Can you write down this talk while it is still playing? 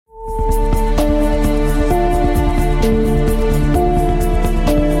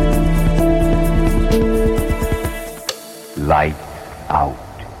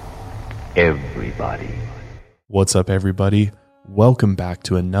everybody. What's up, everybody? Welcome back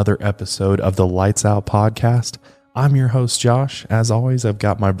to another episode of the Lights Out Podcast. I'm your host, Josh. As always, I've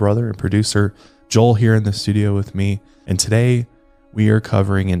got my brother and producer, Joel, here in the studio with me. And today, we are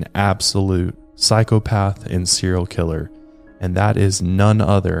covering an absolute psychopath and serial killer. And that is none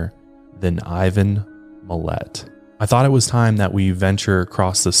other than Ivan Milet. I thought it was time that we venture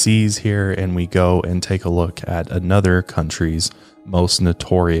across the seas here and we go and take a look at another country's most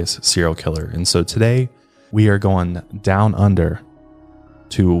notorious serial killer. And so today, we are going down under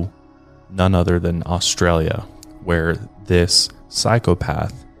to none other than Australia, where this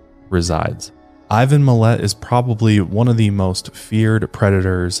psychopath resides. Ivan Milet is probably one of the most feared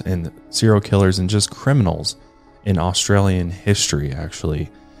predators and serial killers and just criminals in Australian history, actually.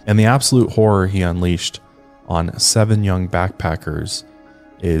 And the absolute horror he unleashed on 7 young backpackers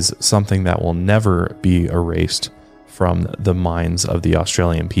is something that will never be erased from the minds of the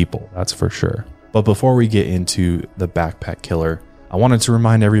Australian people, that's for sure. But before we get into the backpack killer, I wanted to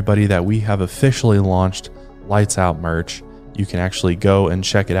remind everybody that we have officially launched Lights Out merch. You can actually go and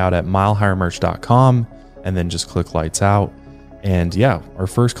check it out at milehighermerch.com and then just click Lights Out. And yeah, our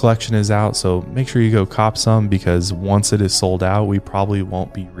first collection is out, so make sure you go cop some, because once it is sold out, we probably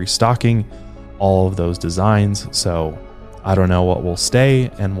won't be restocking all of those designs. So I don't know what will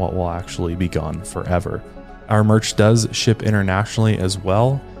stay and what will actually be gone forever. Our merch does ship internationally as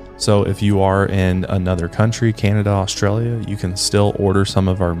well. So if you are in another country, Canada, Australia, you can still order some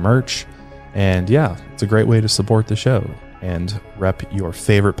of our merch. And yeah, it's a great way to support the show and rep your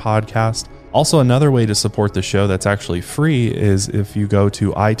favorite podcast. Also, another way to support the show that's actually free is if you go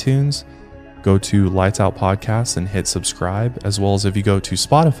to iTunes, go to Lights Out Podcasts and hit subscribe, as well as if you go to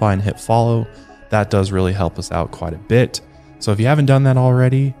Spotify and hit follow. That does really help us out quite a bit. So if you haven't done that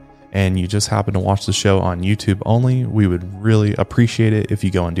already, and you just happen to watch the show on YouTube only, we would really appreciate it if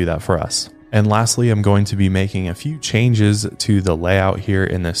you go and do that for us. And lastly, I'm going to be making a few changes to the layout here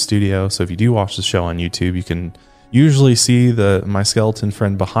in the studio. So if you do watch the show on YouTube, you can usually see my skeleton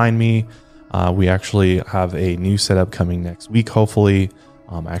friend behind me. We actually have a new setup coming next week, hopefully.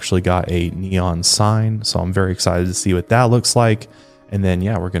 I actually got a neon sign, so I'm very excited to see what that looks like. And then,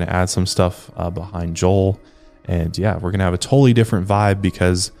 yeah, we're going to add some stuff behind Joel. And yeah, we're going to have a totally different vibe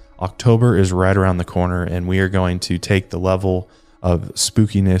because October is right around the corner, and we are going to take the level of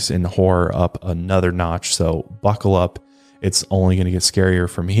spookiness and horror up another notch. So buckle up. It's only going to get scarier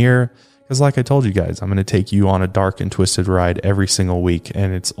from here. Because like I told you guys, I'm going to take you on a dark and twisted ride every single week,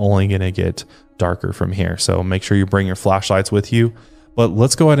 and it's only going to get darker from here. So make sure you bring your flashlights with you. But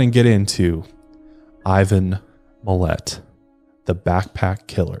let's go ahead and get into Ivan Milet, the backpack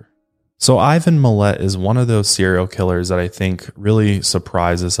killer. So Ivan Milet is one of those serial killers that I think really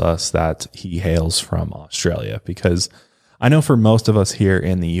surprises us that he hails from Australia, because I know for most of us here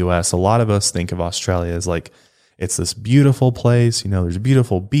in the US, a lot of us think of Australia as like, it's this beautiful place. You know, there's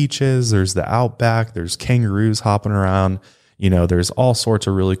beautiful beaches, there's the outback, there's kangaroos hopping around, you know, there's all sorts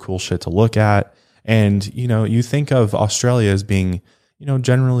of really cool shit to look at. And, you know, you think of Australia as being, you know,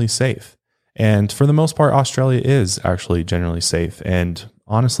 generally safe. And for the most part, Australia is actually generally safe, and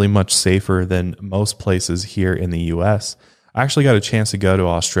honestly much safer than most places here in the US. I actually got a chance to go to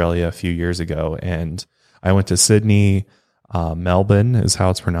Australia a few years ago, and I went to Sydney, Melbourne is how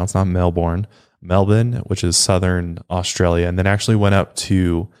it's pronounced, not Melbourne, Melbourne, which is southern Australia, and then actually went up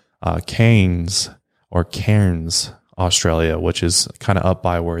to Cairns, Australia, which is kind of up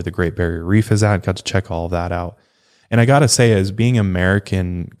by where the Great Barrier Reef is at. Got to check all of that out. And I got to say, as being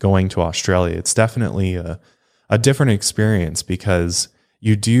American going to Australia, it's definitely a different experience, because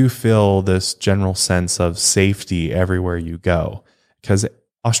you do feel this general sense of safety everywhere you go, because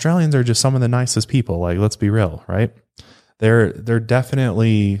Australians are just some of the nicest people. Like, let's be real, right? They're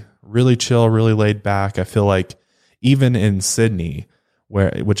definitely really chill, really laid back. I feel like even in Sydney,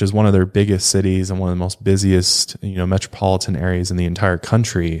 which is one of their biggest cities and one of the most busiest, you know, metropolitan areas in the entire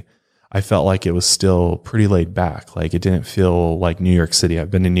country, I felt like it was still pretty laid back. Like, it didn't feel like New York City.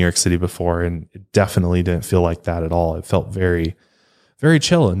 I've been in New York City before, and it definitely didn't feel like that at all. It felt very, very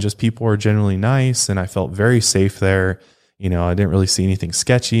chill, and just people were generally nice, and I felt very safe there. You know, I didn't really see anything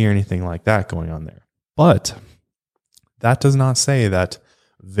sketchy or anything like that going on there. But that does not say that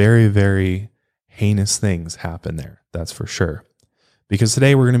very, very heinous things happen there. That's for sure. Because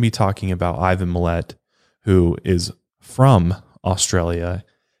today we're going to be talking about Ivan Milet, who is from Australia.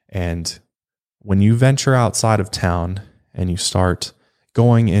 And when you venture outside of town and you start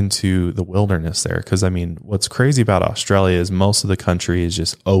going into the wilderness there, because I mean, what's crazy about Australia is most of the country is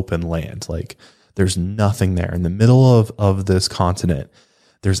just open land. Like, there's nothing there in the middle of this continent.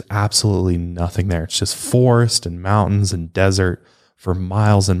 There's absolutely nothing there. It's just forest and mountains and desert for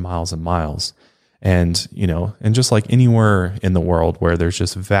miles and miles and miles. And, and just like anywhere in the world where there's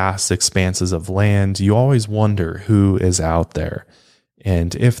just vast expanses of land, you always wonder who is out there.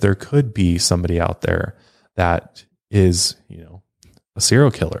 And if there could be somebody out there that is, a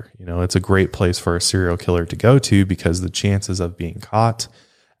serial killer, it's a great place for a serial killer to go to because the chances of being caught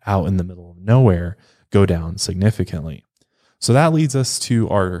out in the middle of nowhere go down significantly. So that leads us to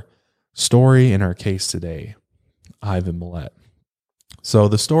our story in our case today, Ivan Milet. So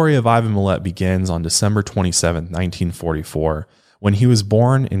the story of Ivan Milet begins on December 27, 1944, when he was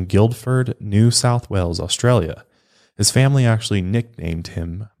born in Guildford, New South Wales, Australia. His family actually nicknamed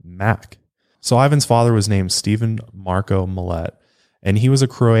him Mac. So Ivan's father was named Stephen Marko Milet, and he was a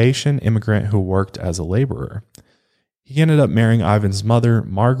Croatian immigrant who worked as a laborer. He ended up marrying Ivan's mother,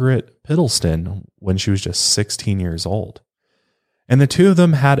 Margaret Piddleston, when she was just 16 years old. And the two of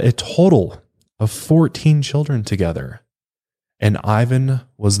them had a total of 14 children together. And Ivan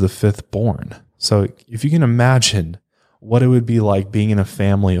was the fifth born. So if you can imagine what it would be like being in a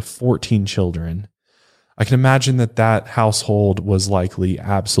family of 14 children, I can imagine that household was likely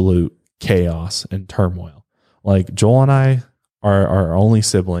absolute chaos and turmoil. Like Joel and I are our only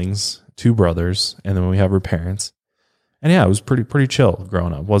siblings, two brothers, and then we have our parents. And yeah, it was pretty chill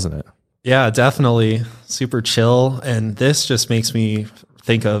growing up, wasn't it? Yeah, definitely super chill. And this just makes me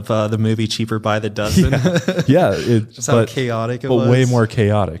think of the movie Cheaper by the Dozen. Yeah, just how chaotic it was. But way more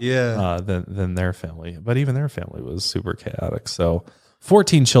chaotic than their family. But even their family was super chaotic. So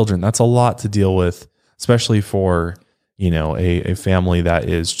 14 children, that's a lot to deal with, especially for, a family that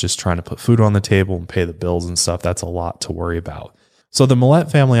is just trying to put food on the table and pay the bills and stuff. That's a lot to worry about. So the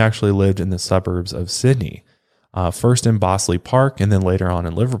Milet family actually lived in the suburbs of Sydney, first in Bossley Park and then later on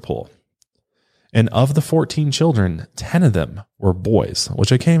in Liverpool. And of the 14 children, 10 of them were boys,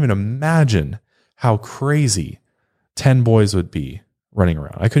 which I can't even imagine how crazy 10 boys would be running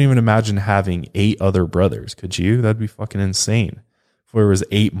around. I couldn't even imagine having 8 other brothers. Could you? That'd be fucking insane if there was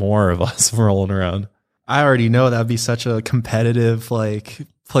 8 more of us rolling around. I already know that'd be such a competitive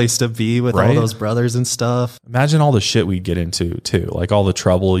place to be with all those brothers and stuff. Imagine all the shit we'd get into too. Like all the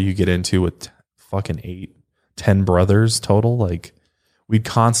trouble you get into with fucking 10 brothers total. Like we'd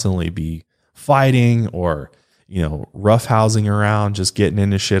constantly be fighting or, roughhousing around, just getting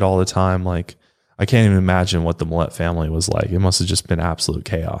into shit all the time. Like I can't even imagine what the Milet family was like. It must have just been absolute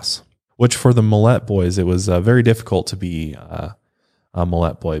chaos, which for the Milet boys, it was very difficult to be a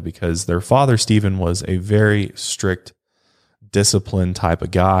Milet boy because their father, Stephen, was a very strict, disciplined type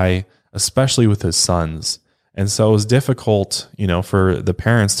of guy, especially with his sons. And so it was difficult, for the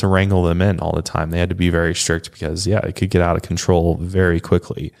parents to wrangle them in all the time. They had to be very strict because, it could get out of control very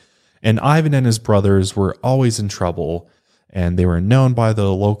quickly. And Ivan and his brothers were always in trouble, and they were known by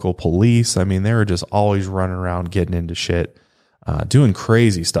the local police. I mean, they were just always running around getting into shit, doing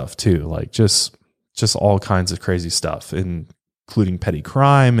crazy stuff too, like just all kinds of crazy stuff, including petty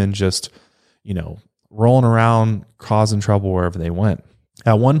crime and just, rolling around, causing trouble wherever they went.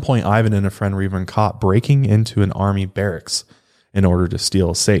 At one point, Ivan and a friend were even caught breaking into an army barracks in order to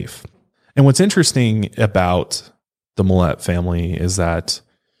steal a safe. And what's interesting about the Milet family is that,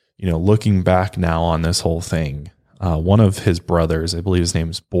 looking back now on this whole thing, one of his brothers, I believe his name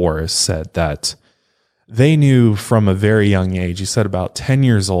is Boris, said that they knew from a very young age, he said about 10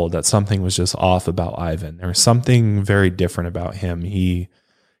 years old, that something was just off about Ivan. There was something very different about him. He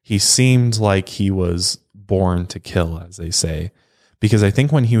seemed like he was born to kill, as they say, because I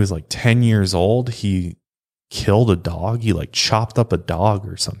think when he was like 10 years old, he killed a dog. He chopped up a dog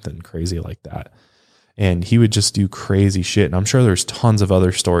or something crazy like that. And he would just do crazy shit. And I'm sure there's tons of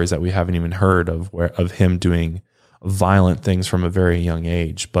other stories that we haven't even heard of him doing violent things from a very young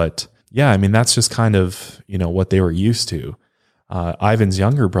age. But yeah, I mean, that's just kind of, what they were used to. Ivan's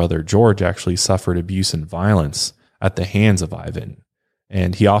younger brother, George, actually suffered abuse and violence at the hands of Ivan.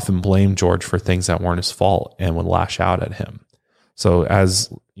 And he often blamed George for things that weren't his fault and would lash out at him. So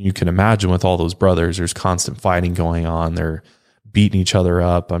as you can imagine with all those brothers, there's constant fighting going on. They're beating each other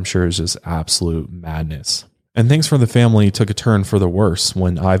up. I'm sure it's just absolute madness. And things for the family took a turn for the worse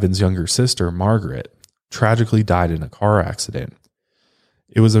when Ivan's younger sister, Margaret, tragically died in a car accident.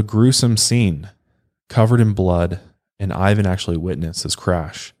 It was a gruesome scene, covered in blood, and Ivan actually witnessed this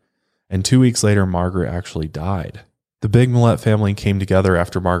crash. And 2 weeks later, Margaret actually died. The big Milet family came together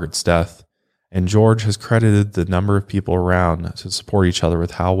after Margaret's death, and George has credited the number of people around to support each other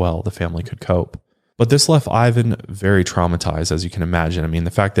with how well the family could cope. But this left Ivan very traumatized, as you can imagine. I mean,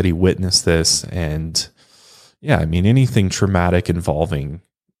 the fact that he witnessed this and, anything traumatic involving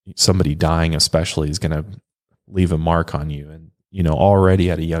somebody dying especially is going to leave a mark on you. And,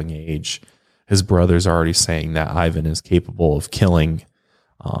 already at a young age, his brothers are already saying that Ivan is capable of killing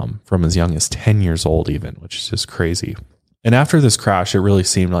from as young as 10 years old even, which is just crazy. And after this crash, it really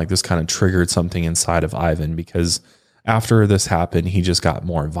seemed like this kind of triggered something inside of Ivan, because after this happened, he just got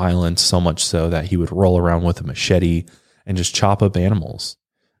more violent, so much so that he would roll around with a machete and just chop up animals.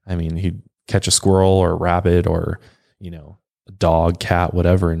 I mean, he'd catch a squirrel or a rabbit or, a dog, cat,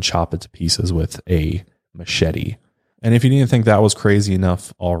 whatever, and chop it to pieces with a machete. And if you didn't think that was crazy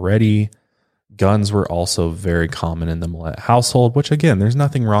enough already, guns were also very common in the Millett household, which again, there's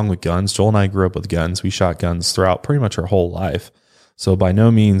nothing wrong with guns. Joel and I grew up with guns. We shot guns throughout pretty much our whole life. So by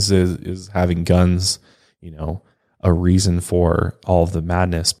no means is having guns, a reason for all of the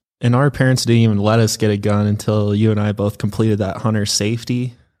madness. And our parents didn't even let us get a gun until you and I both completed that hunter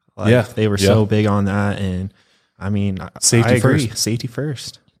safety. They were so big on that. And I mean, safety I agree. First. Safety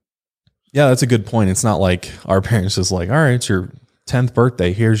first. Yeah, that's a good point. It's not like our parents just like, all right, it's your 10th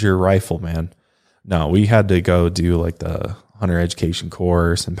birthday. Here's your rifle, man. No, we had to go do like the hunter education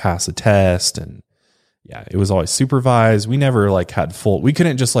course and pass a test. And yeah, it was always supervised. We never we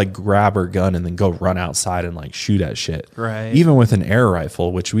couldn't just grab our gun and then go run outside and shoot at shit. Right. Even with an air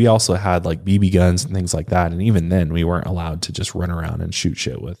rifle, which we also had BB guns and things like that. And even then we weren't allowed to just run around and shoot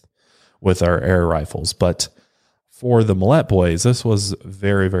shit with our air rifles. But for the Millett boys, this was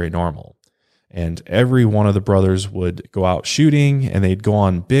very, very normal. And every one of the brothers would go out shooting, and they'd go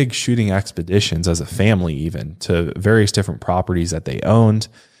on big shooting expeditions as a family, even to various different properties that they owned.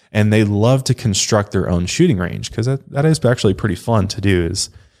 And they loved to construct their own shooting range, because that is actually pretty fun to do, is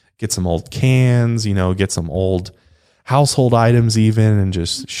get some old cans, get some old household items even, and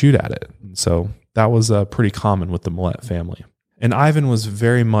just shoot at it. And so that was pretty common with the Millett family. And Ivan was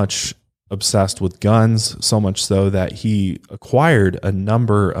very much obsessed with guns, so much so that he acquired a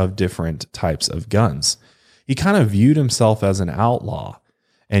number of different types of guns. He kind of viewed himself as an outlaw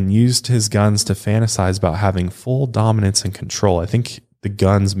and used his guns to fantasize about having full dominance and control. I think the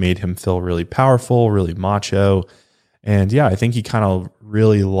guns made him feel really powerful, really macho. And yeah, I think he kind of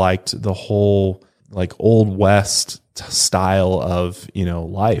really liked the whole Old West style of,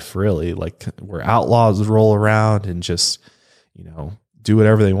 life, really, where outlaws roll around and just, do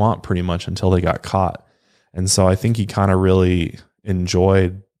whatever they want pretty much until they got caught. And so I think he kind of really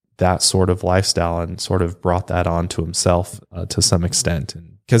enjoyed that sort of lifestyle and sort of brought that on to himself to some extent.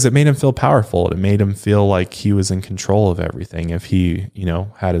 And because it made him feel powerful. It made him feel like he was in control of everything if he,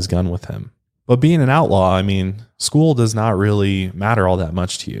 had his gun with him. But being an outlaw, I mean, school does not really matter all that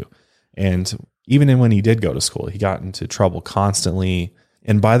much to you. And even when he did go to school, he got into trouble constantly.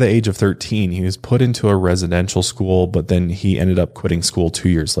 And by the age of 13, he was put into a residential school, but then he ended up quitting school 2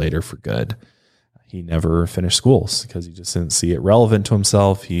 years later for good. He never finished schools because he just didn't see it relevant to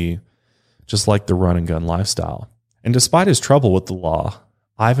himself. He just liked the run and gun lifestyle. And despite his trouble with the law,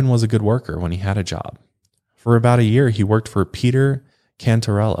 Ivan was a good worker when he had a job. For about a year, he worked for Peter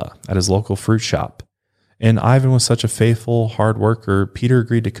Cantarella at his local fruit shop. And Ivan was such a faithful, hard worker, Peter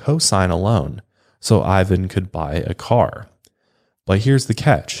agreed to co-sign a loan so Ivan could buy a car. But here's the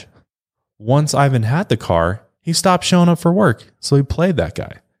catch. Once Ivan had the car, he stopped showing up for work, so he played that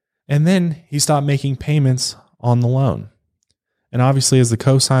guy. And then he stopped making payments on the loan. And obviously, as the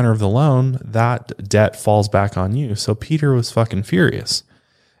co-signer of the loan, that debt falls back on you. So Peter was fucking furious.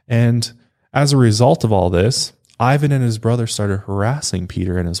 And as a result of all this, Ivan and his brother started harassing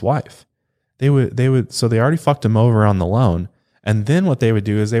Peter and his wife. So they already fucked him over on the loan. And then what they would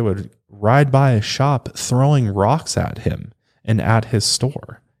do is they would ride by a shop throwing rocks at him and at his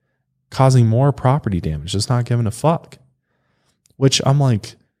store, causing more property damage, just not giving a fuck. Which I'm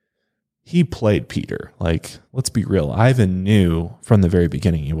like, he played Peter. Let's be real. Ivan knew from the very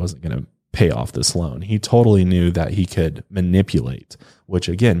beginning he wasn't going to pay off this loan. He totally knew that he could manipulate, which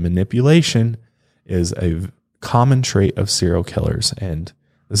again, manipulation is a common trait of serial killers. And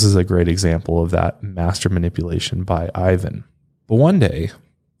this is a great example of that master manipulation by Ivan. But one day,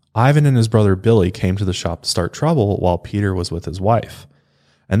 Ivan and his brother Billy came to the shop to start trouble while Peter was with his wife.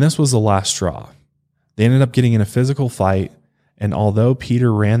 And this was the last straw. They ended up getting in a physical fight, and although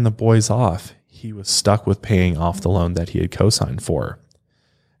Peter ran the boys off, he was stuck with paying off the loan that he had co-signed for.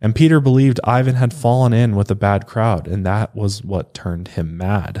 And Peter believed Ivan had fallen in with a bad crowd, and that was what turned him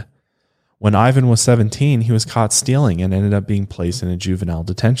mad. When Ivan was 17, he was caught stealing and ended up being placed in a juvenile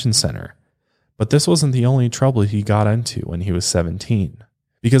detention center. But this wasn't the only trouble he got into when he was 17.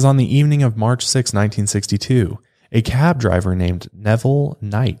 Because on the evening of March 6, 1962, a cab driver named Neville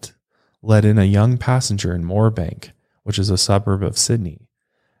Knight let in a young passenger in Moorebank, which is a suburb of Sydney.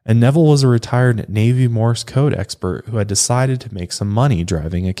 And Neville was a retired Navy Morse code expert who had decided to make some money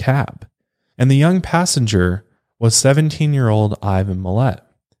driving a cab. And the young passenger was 17-year-old Ivan Millett.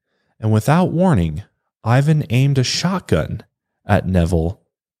 And without warning, Ivan aimed a shotgun at Neville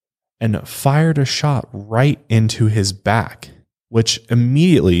and fired a shot right into his back, which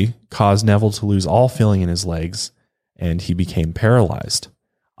immediately caused Neville to lose all feeling in his legs, and he became paralyzed.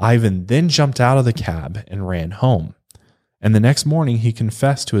 Ivan then jumped out of the cab and ran home. And the next morning, he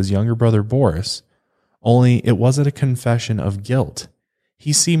confessed to his younger brother Boris, only it wasn't a confession of guilt.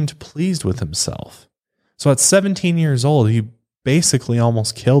 He seemed pleased with himself. So at 17 years old, he basically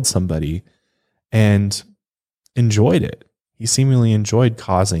almost killed somebody and enjoyed it. He seemingly enjoyed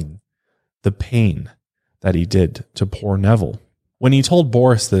causing the pain that he did to poor Neville. When he told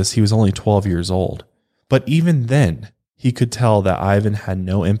Boris this, he was only 12 years old. But even then, he could tell that Ivan had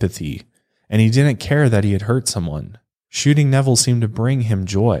no empathy, and he didn't care that he had hurt someone. Shooting Neville seemed to bring him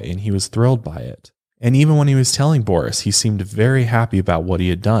joy, and he was thrilled by it. And even when he was telling Boris, he seemed very happy about what he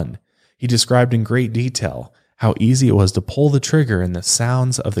had done. He described in great detail how easy it was to pull the trigger and the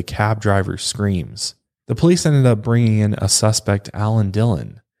sounds of the cab driver's screams. The police ended up bringing in a suspect, Alan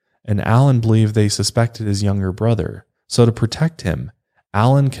Dillon, and Alan believed they suspected his younger brother. So to protect him,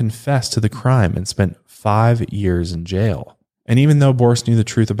 Alan confessed to the crime and spent 5 years in jail. And even though Boris knew the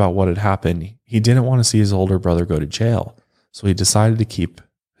truth about what had happened, he didn't want to see his older brother go to jail. So he decided to keep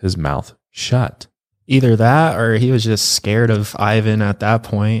his mouth shut. Either that or he was just scared of Ivan at that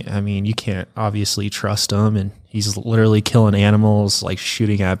point. I mean, you can't obviously trust him, and he's literally killing animals, like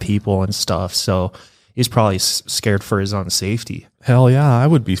shooting at people and stuff. So he's probably scared for his own safety. Hell yeah, I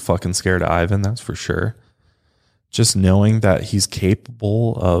would be fucking scared of Ivan, that's for sure. Just knowing that he's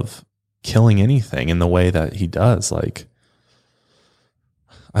capable of killing anything in the way that he does. Like,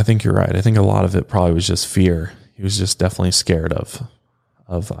 I think you're right. I think a lot of it probably was just fear. He was just definitely scared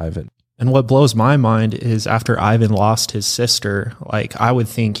of Ivan. And what blows my mind is after Ivan lost his sister, like I would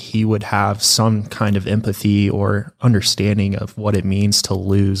think he would have some kind of empathy or understanding of what it means to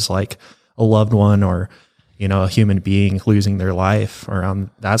lose like a loved one or, you know, a human being losing their life around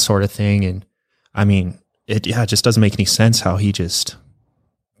that sort of thing. And I mean, it just doesn't make any sense how he just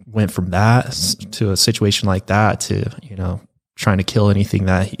went from that to a situation like that to, you know, trying to kill anything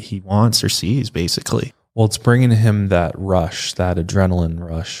that he wants or sees, basically. Well, it's bringing him that rush, that adrenaline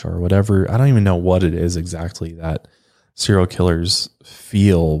rush or whatever. I don't even know what it is exactly that serial killers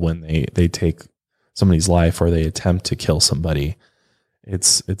feel when they take somebody's life or they attempt to kill somebody.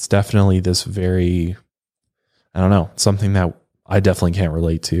 It's definitely this very, I don't know, something that I definitely can't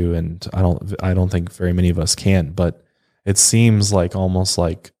relate to, and I don't think very many of us can, but it seems like almost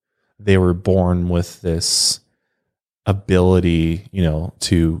like they were born with this ability, you know,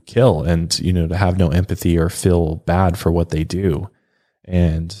 to kill and, you know, to have no empathy or feel bad for what they do.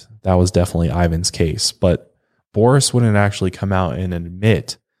 And that was definitely Ivan's case. But Boris wouldn't actually come out and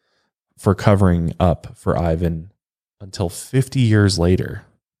admit for covering up for Ivan until 50 years later.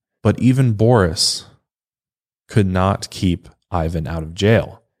 But even Boris could not keep Ivan out of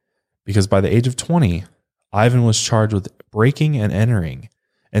jail, because by the age of 20, Ivan was charged with breaking and entering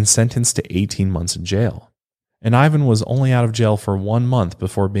and sentenced to 18 months in jail. And Ivan was only out of jail for 1 month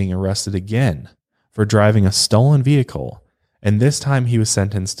before being arrested again for driving a stolen vehicle, and this time he was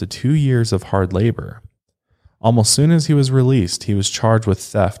sentenced to 2 years of hard labor. Almost soon as he was released, he was charged with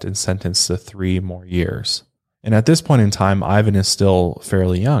theft and sentenced to 3 more years. And at this point in time, Ivan is still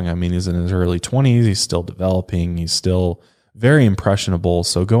fairly young. I mean, he's in his early 20s, he's still developing, he's still very impressionable.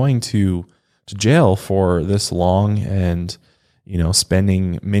 So going to jail for this long and, you know,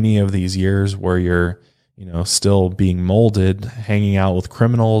 spending many of these years where you're, you know, still being molded, hanging out with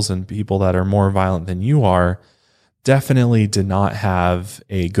criminals and people that are more violent than you are, definitely did not have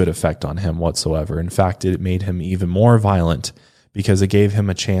a good effect on him whatsoever. In fact, it made him even more violent because it gave him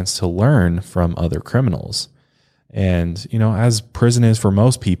a chance to learn from other criminals. And, you know, as prison is for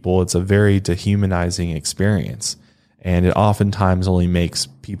most people, it's a very dehumanizing experience. And it oftentimes only makes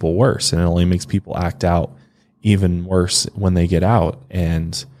people worse, and it only makes people act out even worse when they get out.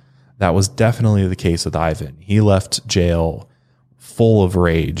 And that was definitely the case with Ivan. He left jail full of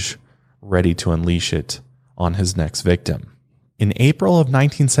rage, ready to unleash it on his next victim. In April of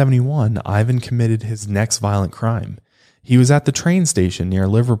 1971, Ivan committed his next violent crime. He was at the train station near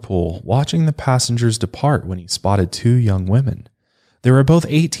Liverpool, watching the passengers depart when he spotted 2 young women. They were both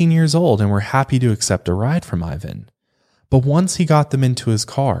 18 years old and were happy to accept a ride from Ivan. But once he got them into his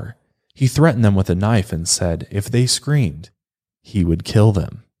car, he threatened them with a knife and said if they screamed, he would kill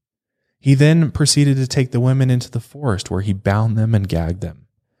them. He then proceeded to take the women into the forest where he bound them and gagged them.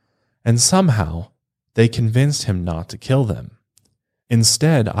 And somehow, they convinced him not to kill them.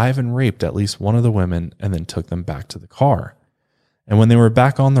 Instead, Ivan raped at least one of the women and then took them back to the car. And when they were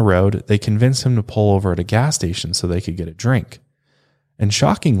back on the road, they convinced him to pull over at a gas station so they could get a drink. And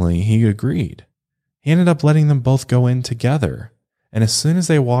shockingly, he agreed. He ended up letting them both go in together. And as soon as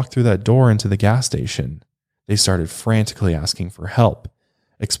they walked through that door into the gas station, they started frantically asking for help,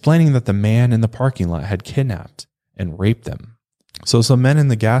 explaining that the man in the parking lot had kidnapped and raped them. So some men in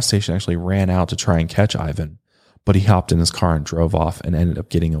the gas station actually ran out to try and catch Ivan, but he hopped in his car and drove off and ended up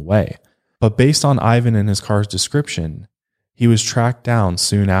getting away. But based on Ivan and his car's description, he was tracked down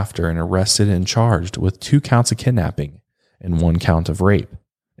soon after and arrested and charged with 2 counts of kidnapping and 1 count of rape.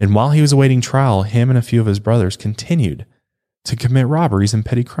 And while he was awaiting trial, him and a few of his brothers continued to commit robberies and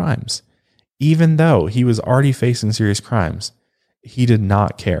petty crimes. Even though he was already facing serious crimes, he did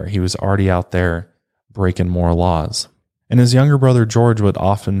not care. He was already out there breaking more laws. And his younger brother George would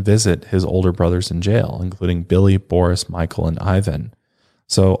often visit his older brothers in jail, including Billy, Boris, Michael, and Ivan.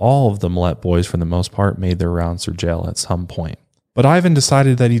 So all of the Millette boys, for the most part, made their rounds through jail at some point. But Ivan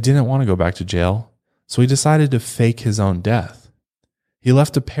decided that he didn't want to go back to jail, so he decided to fake his own death. He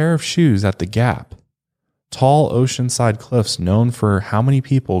left a pair of shoes at the Gap, tall oceanside cliffs known for how many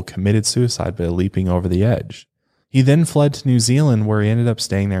people committed suicide by leaping over the edge. He then fled to New Zealand, where he ended up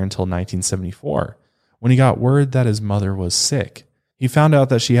staying there until 1974, when he got word that his mother was sick. He found out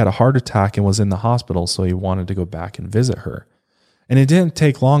that she had a heart attack and was in the hospital, so he wanted to go back and visit her. And it didn't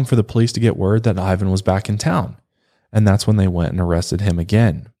take long for the police to get word that Ivan was back in town, and that's when they went and arrested him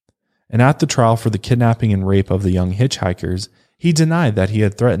again. And at the trial for the kidnapping and rape of the young hitchhikers, he denied that he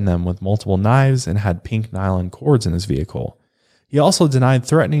had threatened them with multiple knives and had pink nylon cords in his vehicle. He also denied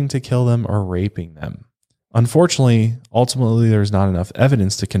threatening to kill them or raping them. Unfortunately, ultimately, there's not enough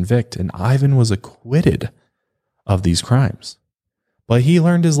evidence to convict, and Ivan was acquitted of these crimes. But he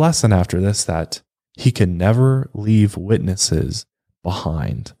learned his lesson after this, that he can never leave witnesses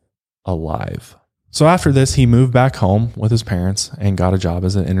behind alive. So after this, he moved back home with his parents and got a job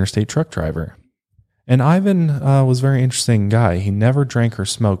as an interstate truck driver. And Ivan was a very interesting guy. He never drank or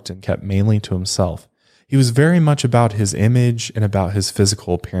smoked and kept mainly to himself. He was very much about his image and about his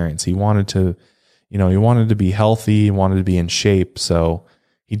physical appearance. He wanted to be healthy, he wanted to be in shape. So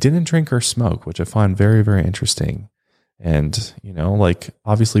he didn't drink or smoke, which I find very, very interesting. And,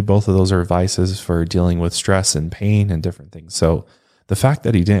 obviously both of those are vices for dealing with stress and pain and different things. So the fact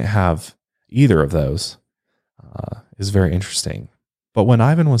that he didn't have either of those is very interesting. But when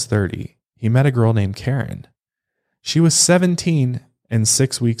Ivan was 30, he met a girl named Karen. She was 17 and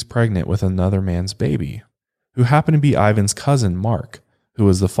 6 weeks pregnant with another man's baby, who happened to be Ivan's cousin, Mark, who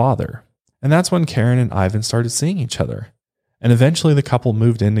was the father. And that's when Karen and Ivan started seeing each other. And eventually the couple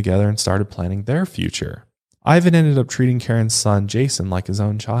moved in together and started planning their future. Ivan ended up treating Karen's son, Jason, like his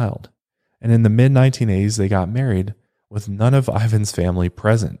own child. And in the mid-1980s, they got married with none of Ivan's family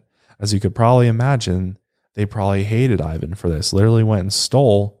present. As you could probably imagine, they probably hated Ivan for this. Literally went and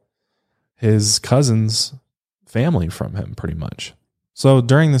stole his cousin's family from him, pretty much. So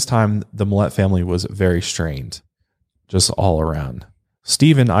during this time, the Millette family was very strained, just all around.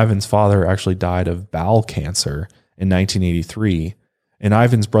 Stephen, Ivan's father, actually died of bowel cancer in 1983, and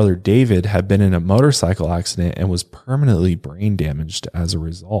Ivan's brother David had been in a motorcycle accident and was permanently brain damaged as a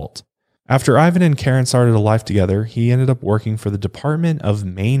result. After Ivan and Karen started a life together, he ended up working for the Department of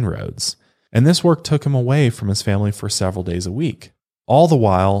Main Roads, and this work took him away from his family for several days a week. All the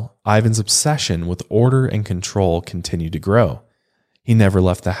while, Ivan's obsession with order and control continued to grow. He never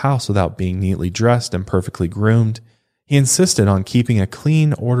left the house without being neatly dressed and perfectly groomed. He insisted on keeping a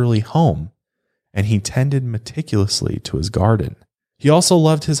clean, orderly home, and he tended meticulously to his garden. He also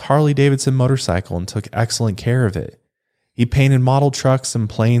loved his Harley-Davidson motorcycle and took excellent care of it. He painted model trucks and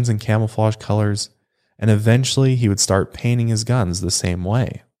planes in camouflage colors, and eventually he would start painting his guns the same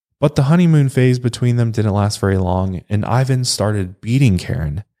way. But the honeymoon phase between them didn't last very long, and Ivan started beating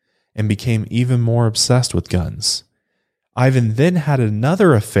Karen and became even more obsessed with guns. Ivan then had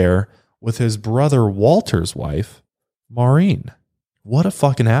another affair with his brother Walter's wife, Maureen. What a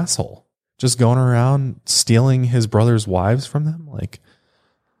fucking asshole. Just going around stealing his brother's wives from them?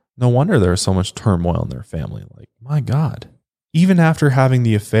 No wonder there was so much turmoil in their family. My God. Even after having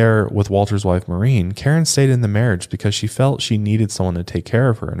the affair with Walter's wife, Maureen, Karen stayed in the marriage because she felt she needed someone to take care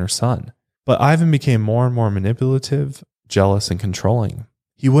of her and her son. But Ivan became more and more manipulative, jealous, and controlling.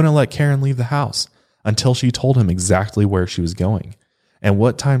 He wouldn't let Karen leave the house until she told him exactly where she was going and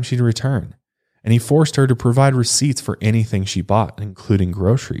what time she'd return. And he forced her to provide receipts for anything she bought, including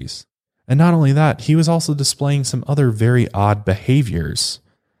groceries. And not only that, he was also displaying some other very odd behaviors.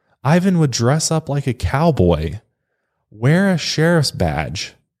 Ivan would dress up like a cowboy, wear a sheriff's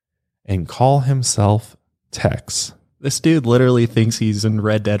badge, and call himself Tex. This dude literally thinks he's in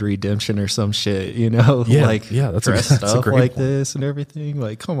Red Dead Redemption or some shit, that's dressed a up great like point. this and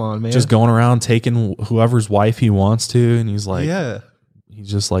everything. Come on, man. Just going around taking whoever's wife he wants to, and he's he's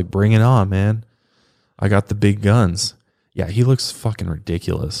just like, bring it on, man. I got the big guns. Yeah, he looks fucking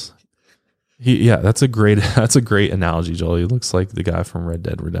ridiculous. That's a great analogy, Joel. He looks like the guy from Red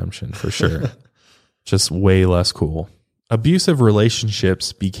Dead Redemption for sure. Just way less cool. Abusive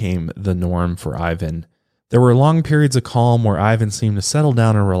relationships became the norm for Ivan. There were long periods of calm where Ivan seemed to settle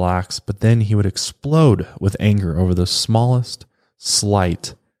down and relax, but then he would explode with anger over the smallest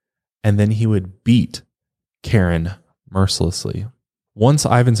slight, and then he would beat Karen mercilessly. Once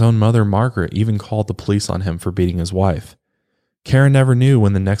Ivan's own mother, Margaret, even called the police on him for beating his wife. Karen never knew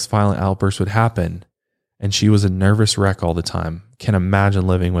when the next violent outburst would happen, and she was a nervous wreck all the time. Can't imagine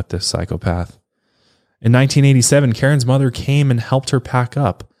living with this psychopath. In 1987, Karen's mother came and helped her pack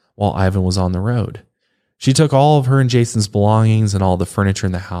up while Ivan was on the road. She took all of her and Jason's belongings and all the furniture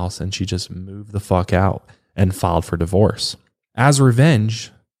in the house, and she just moved the fuck out and filed for divorce. As revenge,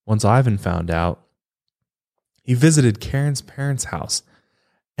 once Ivan found out, he visited Karen's parents' house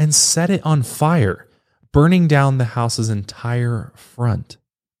and set it on fire, burning down the house's entire front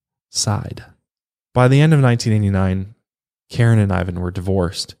side. By the end of 1989, Karen and Ivan were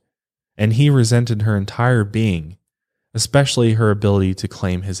divorced, and he resented her entire being, especially her ability to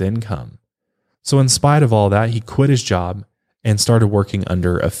claim his income. So in spite of all that, he quit his job and started working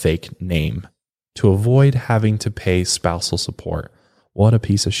under a fake name to avoid having to pay spousal support. What a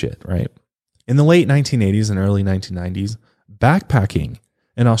piece of shit, right? In the late 1980s and early 1990s, backpacking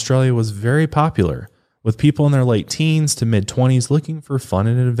in Australia was very popular, with people in their late teens to mid-20s looking for fun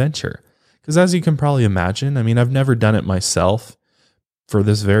and adventure. Because as you can probably imagine, I mean, I've never done it myself for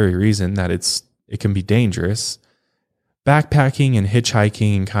this very reason, that it can be dangerous. Backpacking and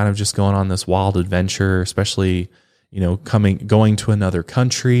hitchhiking and kind of just going on this wild adventure, especially, going to another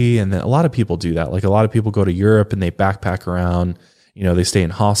country. And then a lot of people do that. Like a lot of people go to Europe and they backpack around, they stay in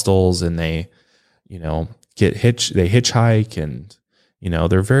hostels and they hitchhike and,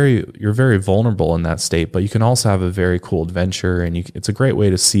 you're very vulnerable in that state, but you can also have a very cool adventure, and it's a great way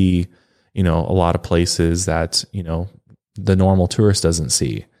to see, a lot of places that, the normal tourist doesn't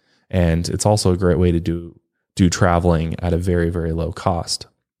see. And it's also a great way to do traveling at a very, very low cost.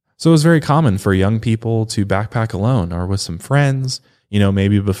 So it was very common for young people to backpack alone or with some friends,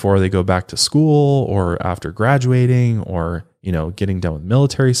 maybe before they go back to school or after graduating or, getting done with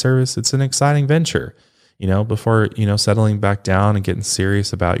military service. It's an exciting venture, before, settling back down and getting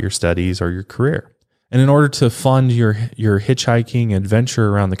serious about your studies or your career. And in order to fund your hitchhiking adventure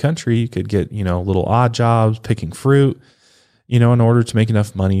around the country, you could get, little odd jobs, picking fruit, in order to make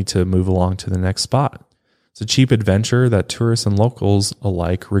enough money to move along to the next spot. It's a cheap adventure that tourists and locals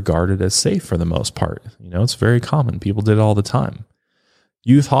alike regarded as safe for the most part. It's very common. People did it all the time.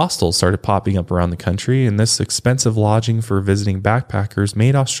 Youth hostels started popping up around the country, and this expensive lodging for visiting backpackers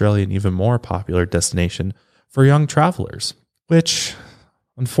made Australia an even more popular destination for young travelers, which,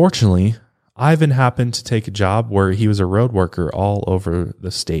 unfortunately, Ivan happened to take a job where he was a road worker all over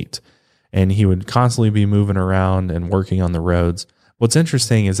the state, and he would constantly be moving around and working on the roads. What's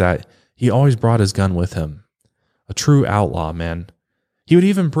interesting is that he always brought his gun with him. A true outlaw, man. He would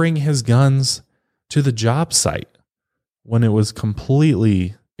even bring his guns to the job site when it was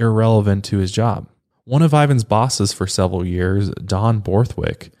completely irrelevant to his job. One of Ivan's bosses for several years, Don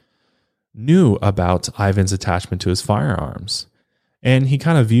Borthwick, knew about Ivan's attachment to his firearms, and he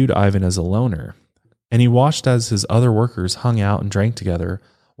kind of viewed Ivan as a loner. And he watched as his other workers hung out and drank together,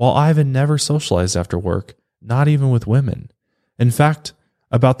 while Ivan never socialized after work, not even with women. In fact,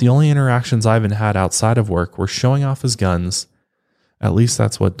 about the only interactions Ivan had outside of work were showing off his guns. At least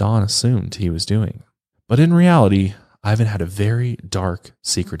that's what Don assumed he was doing. But in reality, Ivan had a very dark,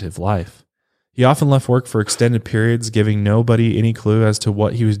 secretive life. He often left work for extended periods, giving nobody any clue as to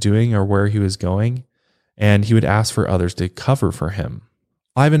what he was doing or where he was going, and he would ask for others to cover for him.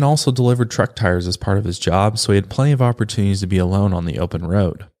 Ivan also delivered truck tires as part of his job, so he had plenty of opportunities to be alone on the open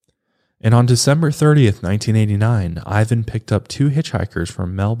road. And on December 30th, 1989, Ivan picked up two hitchhikers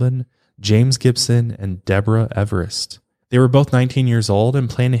from Melbourne, James Gibson and Deborah Everest. They were both 19 years old and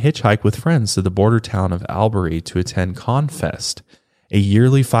planned to hitchhike with friends to the border town of Albury to attend Confest, a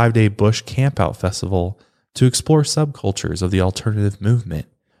yearly 5-day bush campout festival to explore subcultures of the alternative movement.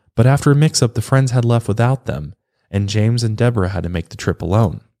 But after a mix-up, the friends had left without them, and James and Deborah had to make the trip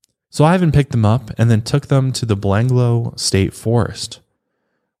alone. So Ivan picked them up and then took them to the Belanglo State Forest,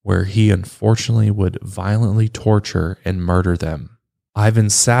 where he unfortunately would violently torture and murder them. Ivan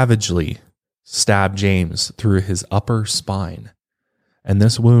savagely stabbed James through his upper spine, and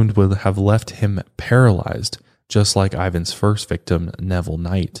this wound would have left him paralyzed, just like Ivan's first victim, Neville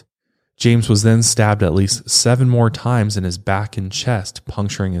Knight. James was then stabbed at least 7 more times in his back and chest,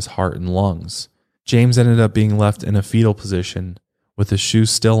 puncturing his heart and lungs. James ended up being left in a fetal position with his shoes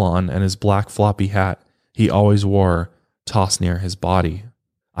still on and his black floppy hat he always wore tossed near his body.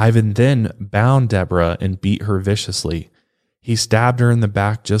 Ivan then bound Deborah and beat her viciously. He stabbed her in the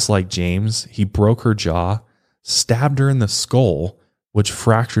back just like James. He broke her jaw, stabbed her in the skull, which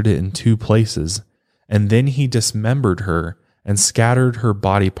fractured it in 2 places, and then he dismembered her and scattered her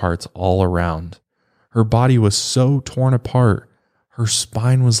body parts all around. Her body was so torn apart, her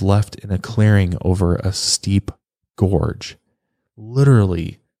spine was left in a clearing over a steep gorge.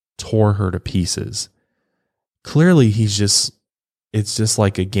 Literally tore her to pieces. Clearly, it's just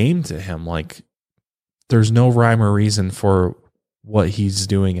like a game to him. Like, there's no rhyme or reason for what he's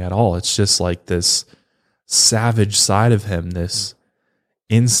doing at all. It's just like this savage side of him, this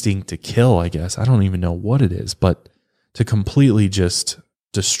instinct to kill, I guess. I don't even know what it is, but to completely just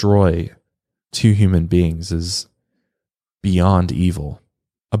destroy 2 human beings is beyond evil.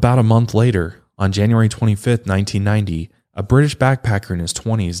 About a month later, on January 25th, 1990, a British backpacker in his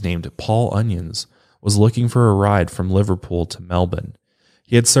 20s named Paul Onions was looking for a ride from Liverpool to Melbourne.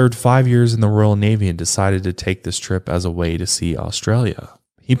 He had served 5 years in the Royal Navy and decided to take this trip as a way to see Australia.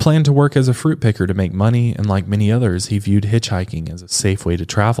 He planned to work as a fruit picker to make money, and like many others, he viewed hitchhiking as a safe way to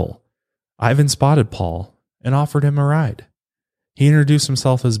travel. Ivan spotted Paul and offered him a ride. He introduced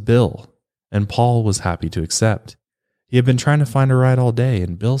himself as Bill, and Paul was happy to accept. He had been trying to find a ride all day,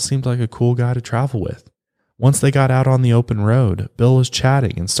 and Bill seemed like a cool guy to travel with. Once they got out on the open road, Bill was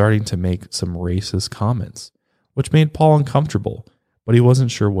chatting and starting to make some racist comments, which made Paul uncomfortable, but he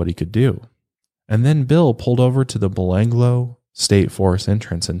wasn't sure what he could do. And then Bill pulled over to the Belanglo State Forest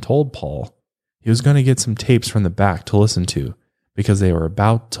entrance and told Paul he was going to get some tapes from the back to listen to because they were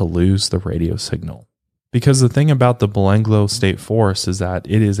about to lose the radio signal. Because the thing about the Belanglo State Forest is that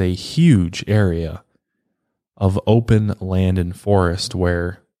it is a huge area of open land and forest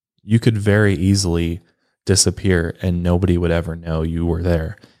where you could very easily disappear and nobody would ever know you were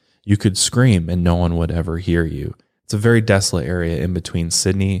there. You could scream and no one would ever hear you. It's a very desolate area in between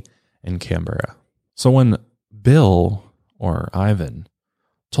Sydney and Canberra. So when Bill, or Ivan,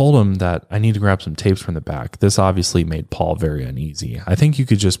 told him that I need to grab some tapes from the back, this obviously made Paul very uneasy. I think you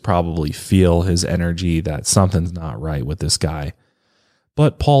could just probably feel his energy that something's not right with this guy.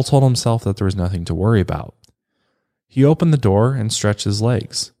 But Paul told himself that there was nothing to worry about. He opened the door and stretched his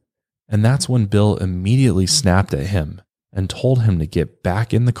legs. And that's when Bill immediately snapped at him and told him to get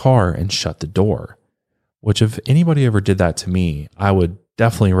back in the car and shut the door. Which, if anybody ever did that to me, I would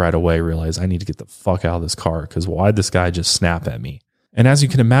definitely right away realize I need to get the fuck out of this car, because why'd this guy just snap at me? And as you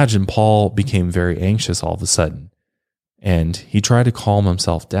can imagine, Paul became very anxious all of a sudden, and he tried to calm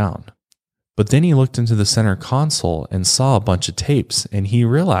himself down. But then he looked into the center console and saw a bunch of tapes, and he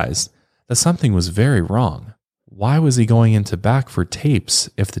realized that something was very wrong. Why was he going into back for tapes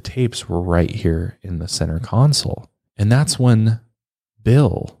if the tapes were right here in the center console? And that's when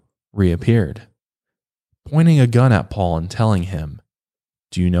Bill reappeared, pointing a gun at Paul and telling him,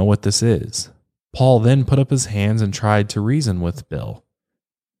 "Do you know what this is?" Paul then put up his hands and tried to reason with Bill.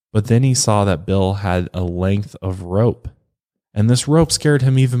 But then he saw that Bill had a length of rope. And this rope scared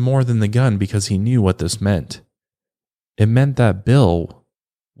him even more than the gun because he knew what this meant. It meant that Bill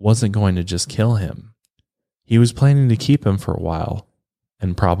wasn't going to just kill him. He was planning to keep him for a while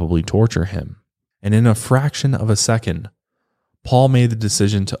and probably torture him. And in a fraction of a second, Paul made the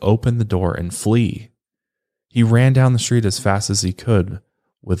decision to open the door and flee. He ran down the street as fast as he could,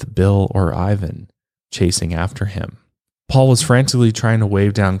 with Bill or Ivan chasing after him. Paul was frantically trying to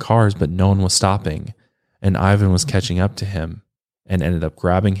wave down cars, but no one was stopping, and Ivan was catching up to him and ended up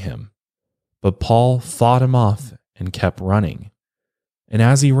grabbing him. But Paul fought him off and kept running. And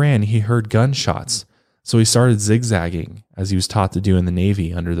as he ran, he heard gunshots, so he started zigzagging, as he was taught to do in the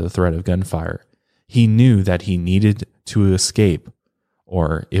Navy under the threat of gunfire. He knew that he needed to escape,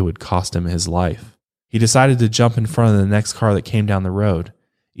 or it would cost him his life. He decided to jump in front of the next car that came down the road.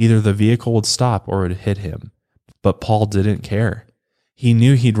 Either the vehicle would stop or it would hit him. But Paul didn't care. He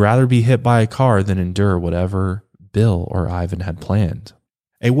knew he'd rather be hit by a car than endure whatever Bill or Ivan had planned.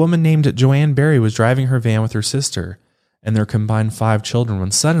 A woman named Joanne Berry was driving her van with her sister and their combined 5 children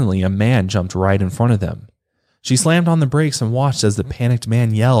when suddenly a man jumped right in front of them. She slammed on the brakes and watched as the panicked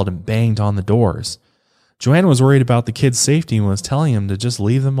man yelled and banged on the doors. Joanne was worried about the kids' safety and was telling him to just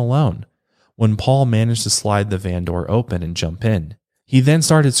leave them alone, when Paul managed to slide the van door open and jump in. He then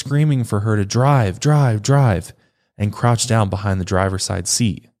started screaming for her to drive, and crouched down behind the driver's side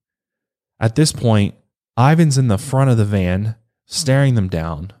seat. At this point, Ivan's in the front of the van, staring them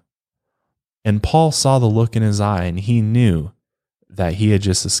down, and Paul saw the look in his eye and he knew that he had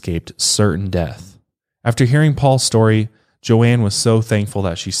just escaped certain death. After hearing Paul's story, Joanne was so thankful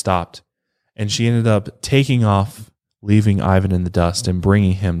that she stopped, and she ended up taking off leaving Ivan in the dust and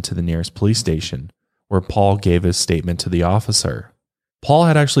bringing him to the nearest police station, where Paul gave his statement to the officer. Paul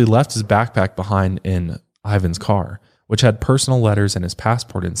had actually left his backpack behind in Ivan's car, which had personal letters and his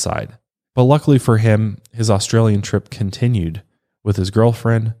passport inside. But luckily for him, his Australian trip continued with his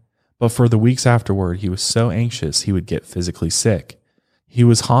girlfriend, but for the weeks afterward, he was so anxious he would get physically sick. He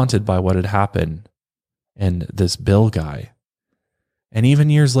was haunted by what had happened and this Bill guy. And even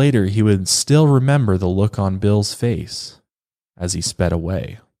years later, he would still remember the look on Bill's face as he sped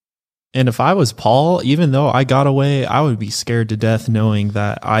away. And if I was Paul, even though I got away, I would be scared to death knowing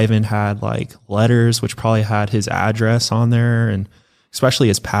that Ivan had like letters, which probably had his address on there, and especially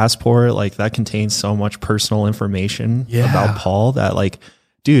his passport. Like that contains so much personal information about Paul that like,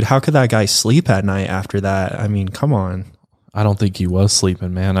 dude, how could that guy sleep at night after that? I mean, come on. I don't think he was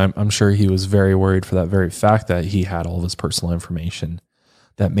sleeping, man. I'm sure he was very worried for that very fact that he had all this personal information,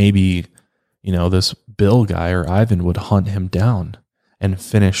 that maybe, this Bill guy or Ivan would hunt him down and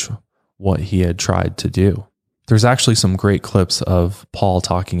finish what he had tried to do. There's actually some great clips of Paul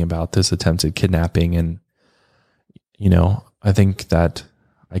talking about this attempted kidnapping, and I think that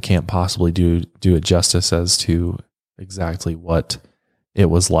I can't possibly do it justice as to exactly what it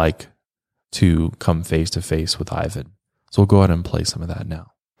was like to come face to face with Ivan. So we'll go ahead and play some of that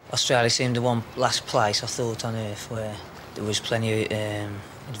now. Australia seemed the one last place I thought on earth where there was plenty of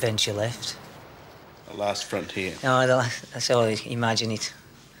adventure left. The last frontier. No, that's all I imagine it.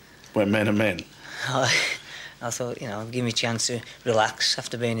 Where men are men. I thought, give me a chance to relax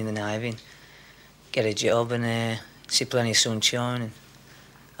after being in the Navy and get a job and see plenty of sunshine and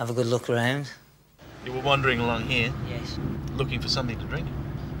have a good look around. You were wandering along here? Yes. Looking for something to drink?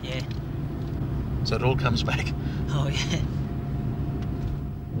 Yeah. So it all comes back. Oh, yeah.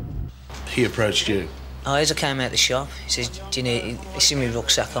 He approached you? Oh, as I came out the shop, he says, he see my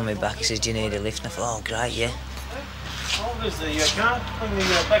rucksack on my back, he says, do you need a lift? And I thought, oh, great, yeah. There's the car. Bring me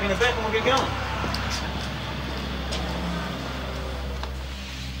back in the back and we'll get going.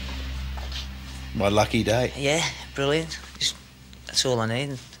 My lucky day. Yeah, brilliant. That's all I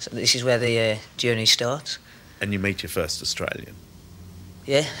need. So this is where the journey starts. And you meet your first Australian.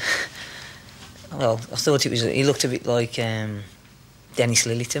 Yeah. Well, I thought he looked a bit like Dennis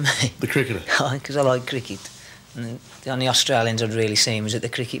Lilly to me. The cricketer? Because I like cricket. And the only Australians I'd really seen was at the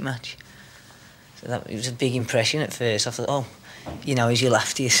cricket match. So it was a big impression at first. I thought, as you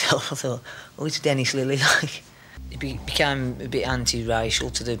laugh to yourself, I thought, it's Dennis Lilly. Like, it became a bit anti-racial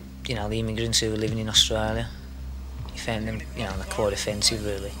to the immigrants who were living in Australia. You found them, they're quite offensive,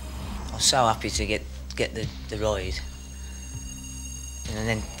 really. I was so happy to get the ride. And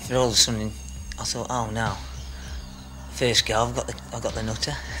then for all of a sudden, I thought, oh no. First go, I've got the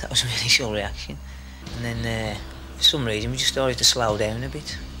nutter. That was my initial reaction. And then for some reason we just started to slow down a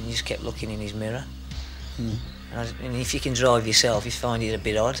bit. And you just kept looking in his mirror. And if you can drive yourself, you find it a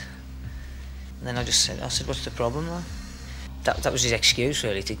bit odd. And then I said, what's the problem, like? That was his excuse,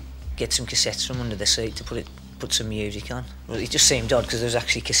 really, to get some cassettes from under the seat to put some music on. Well, it just seemed odd because there was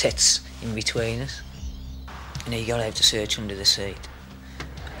actually cassettes in between us. And he got out to search under the seat.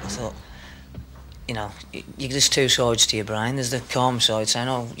 I thought, there's two sides to your brain. There's the calm side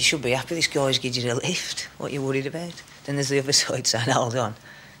saying, you should be happy this guy's given you a lift. What are you worried about? Then there's the other side saying, hold on,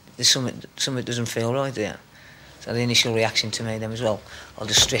 there's something doesn't feel right there. So the initial reaction to me then was, well, I'll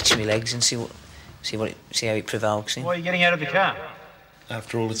just stretch my legs and see how it provokes him. Why are you getting out of the car?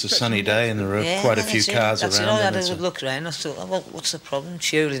 After all, it's a sunny day and there are quite a few cars around. I had a good look around. I thought, well, what's the problem?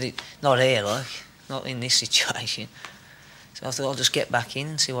 Surely not here, not in this situation. So I thought I'll just get back in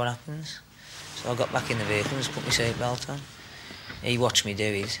and see what happens. So I got back in the vehicle and just put my seatbelt on. He watched me do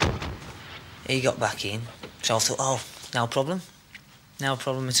it. He got back in. So I thought, no problem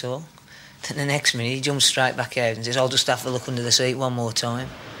at all. Then the next minute he jumped straight back out and says, I'll just have a look under the seat one more time.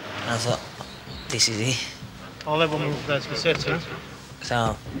 And I thought, this is it. I'll have one of those cassettes, huh?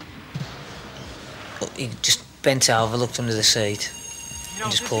 So he just bent over, looked under the seat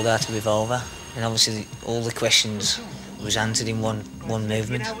and just pulled out a revolver. And obviously all the questions was answered in one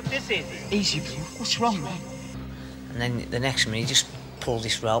movement. You know what this is? Easy, Bill. What's wrong, man? And then the next minute he just pulled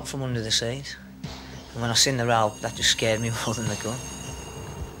this rope from under the seat. And when I seen the rope, that just scared me more than the gun.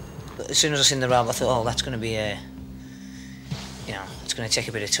 But as soon as I seen the rope, I thought, that's going to be it's going to take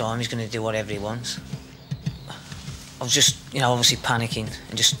a bit of time. He's going to do whatever he wants. I was just, obviously panicking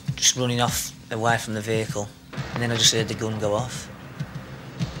and just running off away from the vehicle. And then I just heard the gun go off.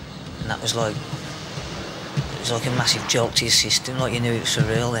 And that was like, it was like a massive jolt to your system, like you knew it was for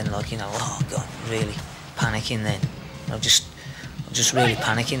real then, like, oh God, really panicking then. I was just really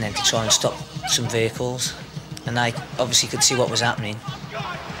panicking then to try and stop some vehicles. And they obviously could see what was happening.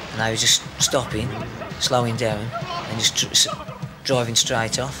 And they was just stopping, slowing down, and just driving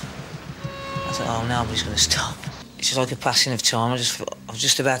straight off. I thought, oh, nobody's going to stop. It's just like a passing of time. I was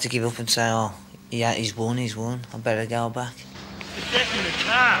just about to give up and say, oh, yeah, he's won. I better go back. Get in the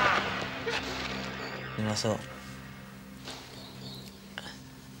car. And I thought,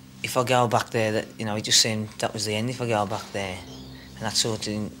 if I go back there, that it just seemed that was the end. If I go back there, and that sort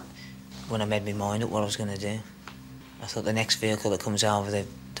of when I made my mind up what I was going to do. I thought the next vehicle that comes over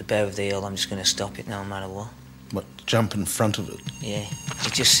the bow of the hill, I'm just going to stop it no matter what. What, jump in front of it? Yeah,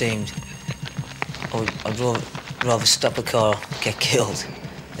 it just seemed I'd rather stop a car, get killed,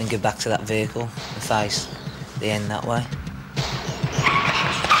 than go back to that vehicle and face the end that way.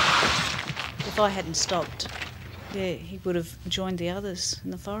 If I hadn't stopped, yeah, he would have joined the others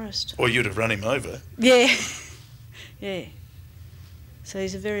in the forest. Or you'd have run him over. Yeah, yeah. So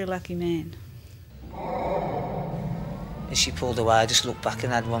he's a very lucky man. As she pulled away, I just looked back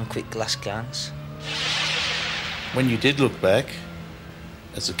and had one quick last glance. When you did look back,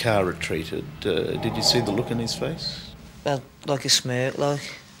 as the car retreated, did you see the look in his face? Well, like a smirk,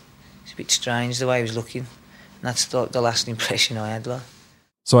 like. It's a bit strange the way he was looking. And that's like the last impression I had, like.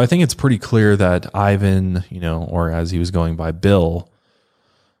 So I think it's pretty clear that Ivan, or as he was going by Bill,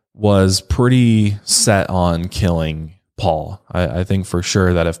 was pretty set on killing Paul. I think for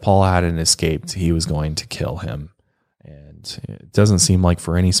sure that if Paul hadn't escaped, he was going to kill him. And it doesn't seem like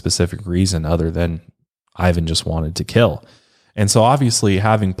for any specific reason other than Ivan just wanted to kill. And so obviously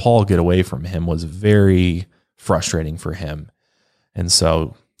having Paul get away from him was very frustrating for him. And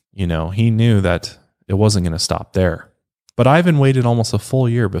so, he knew that it wasn't going to stop there. But Ivan waited almost a full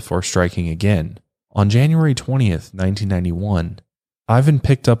year before striking again. On January 20th, 1991, Ivan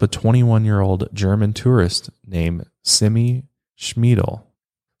picked up a 21-year-old German tourist named Simi Schmidl.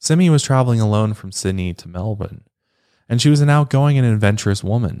 Simi was traveling alone from Sydney to Melbourne, and she was an outgoing and adventurous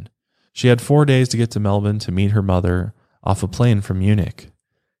woman. She had 4 days to get to Melbourne to meet her mother off a plane from Munich,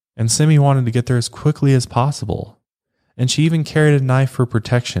 and Simi wanted to get there as quickly as possible, and she even carried a knife for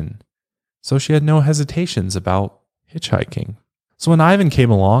protection, so she had no hesitations about hitchhiking. So when Ivan came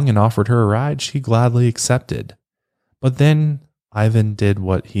along and offered her a ride, she gladly accepted. But then Ivan did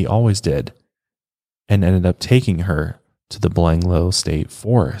what he always did and ended up taking her to the Belanglo State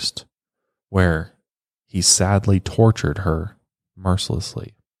Forest, where he sadly tortured her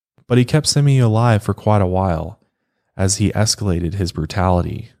mercilessly. But he kept Simi alive for quite a while as he escalated his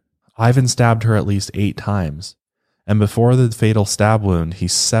brutality. Ivan stabbed her at least 8 times, and before the fatal stab wound, he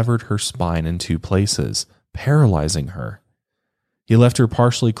severed her spine in 2 places, paralyzing her. He left her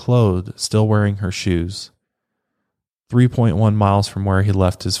partially clothed, still wearing her shoes. 3.1 miles from where he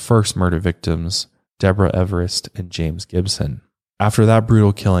left his first murder victims, Deborah Everest and James Gibson. After that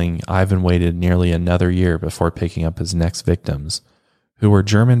brutal killing, Ivan waited nearly another year before picking up his next victims, who were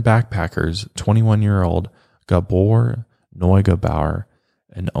German backpackers, 21-year-old Gabor Neugebauer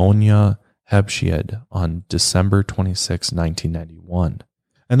and Onya Hebschied on December 26, 1991.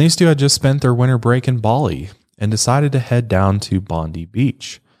 And these two had just spent their winter break in Bali and decided to head down to Bondi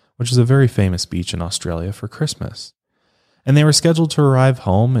Beach, which is a very famous beach in Australia, for Christmas. And they were scheduled to arrive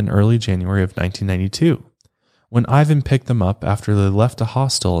home in early January of 1992, when Ivan picked them up after they left a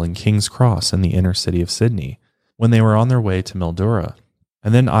hostel in King's Cross in the inner city of Sydney, when they were on their way to Mildura.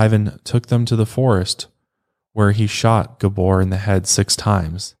 And then Ivan took them to the forest, where he shot Gabor in the head 6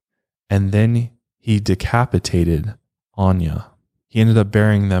 times, and then he decapitated Anya. He ended up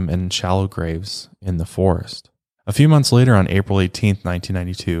burying them in shallow graves in the forest. A few months later, on April 18,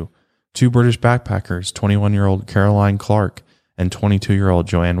 1992, 2 British backpackers, 21-year-old Caroline Clark and 22-year-old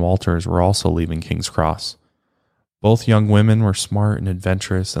Joanne Walters, were also leaving King's Cross. Both young women were smart and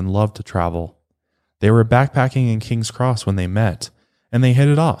adventurous and loved to travel. They were backpacking in King's Cross when they met, and they hit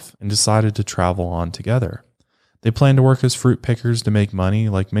it off and decided to travel on together. They planned to work as fruit pickers to make money,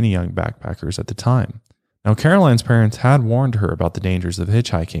 like many young backpackers at the time. Now, Caroline's parents had warned her about the dangers of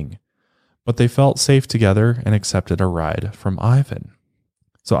hitchhiking, but they felt safe together and accepted a ride from Ivan.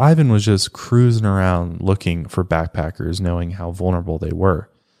 So Ivan was just cruising around looking for backpackers, knowing how vulnerable they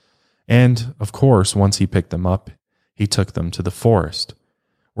were. And, of course, once he picked them up, he took them to the forest,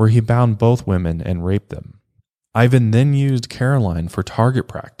 where he bound both women and raped them. Ivan then used Caroline for target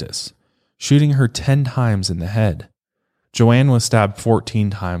practice, shooting her 10 times in the head. Joanne was stabbed 14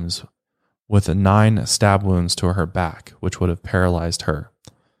 times with 9 stab wounds to her back, which would have paralyzed her.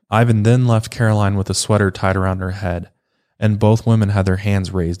 Ivan then left Caroline with a sweater tied around her head, and both women had their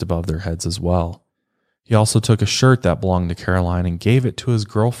hands raised above their heads as well. He also took a shirt that belonged to Caroline and gave it to his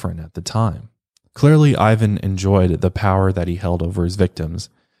girlfriend at the time. Clearly, Ivan enjoyed the power that he held over his victims,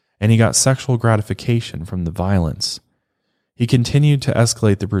 and he got sexual gratification from the violence. He continued to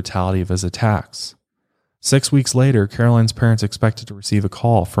escalate the brutality of his attacks. 6 weeks later, Caroline's parents expected to receive a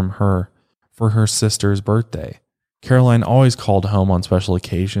call from her for her sister's birthday. Caroline always called home on special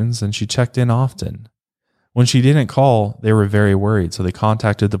occasions, and she checked in often. When she didn't call, they were very worried, so they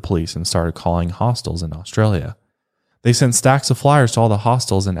contacted the police and started calling hostels in Australia. They sent stacks of flyers to all the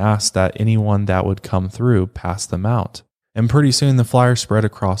hostels and asked that anyone that would come through pass them out. And pretty soon the flyers spread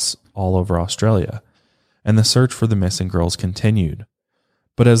across all over Australia, and the search for the missing girls continued.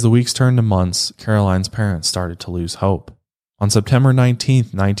 But as the weeks turned to months, Caroline's parents started to lose hope. On September 19,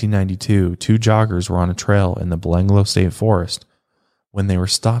 1992, 2 joggers were on a trail in the Belanglo State Forest when they were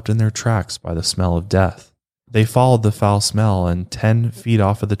stopped in their tracks by the smell of death. They followed the foul smell, and 10 feet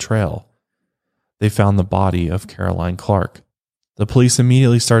off of the trail, they found the body of Caroline Clark. The police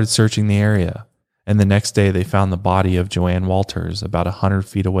immediately started searching the area, and the next day they found the body of Joanne Walters about 100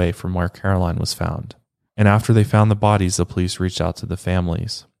 feet away from where Caroline was found. And after they found the bodies, the police reached out to the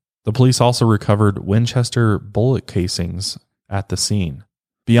families. The police also recovered Winchester bullet casings at the scene.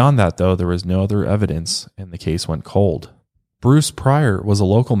 Beyond that, though, there was no other evidence, and the case went cold. Bruce Pryor was a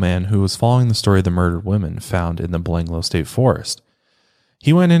local man who was following the story of the murdered women found in the Belanglo State Forest.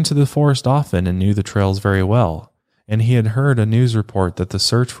 He went into the forest often and knew the trails very well, and he had heard a news report that the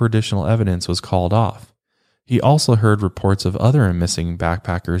search for additional evidence was called off. He also heard reports of other missing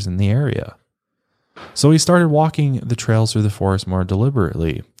backpackers in the area. So he started walking the trails through the forest more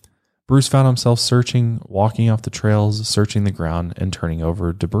deliberately. Bruce found himself walking off the trails, searching the ground, and turning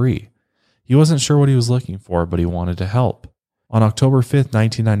over debris. He wasn't sure what he was looking for, but he wanted to help. On October 5th,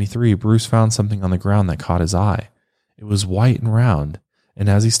 1993, Bruce found something on the ground that caught his eye. It was white and round, and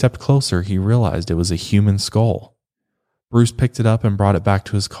as he stepped closer, he realized it was a human skull. Bruce picked it up and brought it back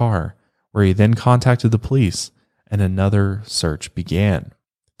to his car, where he then contacted the police, and another search began.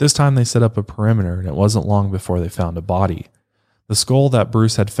 This time they set up a perimeter, and it wasn't long before they found a body. The skull that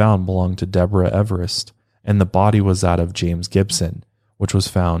Bruce had found belonged to Deborah Everest, and the body was that of James Gibson, which was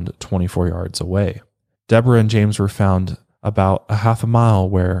found 24 yards away. Deborah and James were found about a half a mile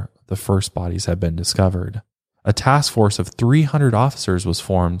where the first bodies had been discovered. A task force of 300 officers was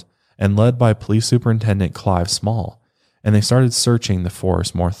formed and led by Police Superintendent Clive Small, and they started searching the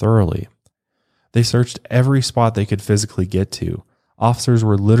forest more thoroughly. They searched every spot they could physically get to. Officers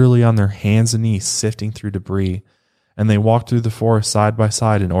were literally on their hands and knees sifting through debris, and they walked through the forest side by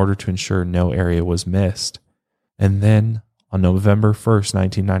side in order to ensure no area was missed. And then, on November 1st,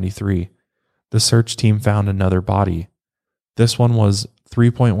 1993, the search team found another body. This one was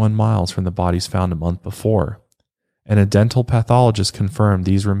 3.1 miles from the bodies found a month before, and a dental pathologist confirmed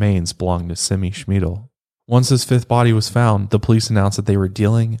these remains belonged to Simi Schmidl. Once this 5th body was found, the police announced that they were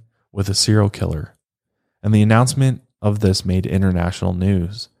dealing with a serial killer, and the announcement of this made international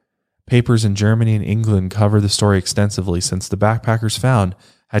news. Papers in Germany and England covered the story extensively since the backpackers found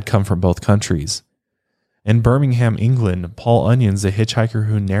had come from both countries. In Birmingham, England, Paul Onions, the hitchhiker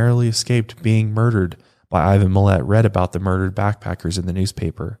who narrowly escaped being murdered by Ivan Millett, read about the murdered backpackers in the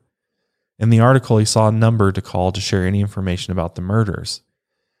newspaper. In the article, he saw a number to call to share any information about the murders.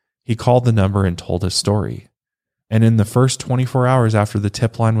 He called the number and told his story. And in the first 24 hours after the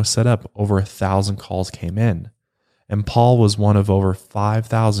tip line was set up, over 1,000 calls came in. And Paul was one of over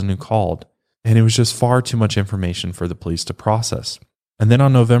 5,000 who called, and it was just far too much information for the police to process. And then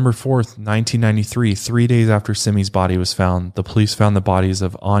on November 4th, 1993, 3 days after Simi's body was found, the police found the bodies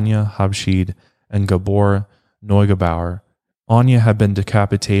of Anya Habshid and Gabor Neugebauer. Anya had been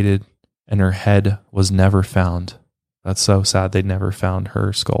decapitated, and her head was never found. That's so sad they never found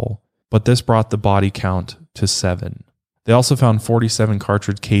her skull. But this brought the body count to 7. They also found 47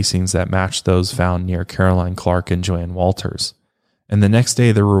 cartridge casings that matched those found near Caroline Clark and Joanne Walters. And the next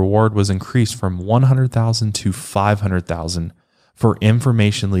day, the reward was increased from $100,000 to $500,000 for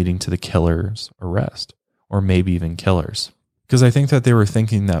information leading to the killer's arrest, or maybe even killers. Because I think that they were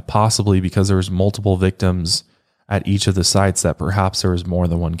thinking that possibly because there was multiple victims at each of the sites that perhaps there was more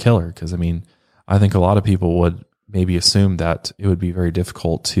than one killer. Because, I mean, I think a lot of people would maybe assume that it would be very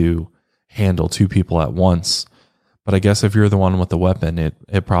difficult to handle 2 people at once. But I guess if you're the one with the weapon,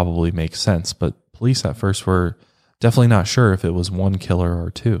 it probably makes sense. But police at first were definitely not sure if it was 1 killer or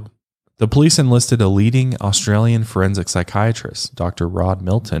 2. The police enlisted a leading Australian forensic psychiatrist, Dr. Rod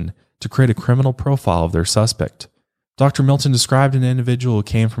Milton, to create a criminal profile of their suspect. Dr. Milton described an individual who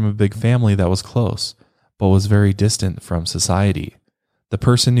came from a big family that was close, but was very distant from society. The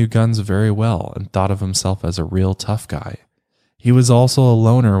person knew guns very well and thought of himself as a real tough guy. He was also a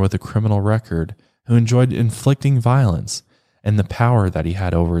loner with a criminal record who enjoyed inflicting violence and the power that he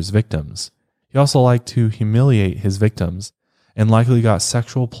had over his victims. He also liked to humiliate his victims and likely got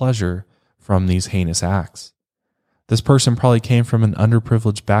sexual pleasure from these heinous acts. This person probably came from an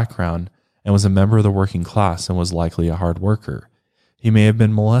underprivileged background and was a member of the working class and was likely a hard worker. He may have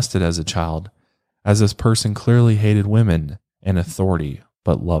been molested as a child, as this person clearly hated women and authority,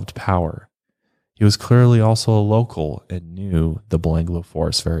 but loved power. He was clearly also a local and knew the Belanglo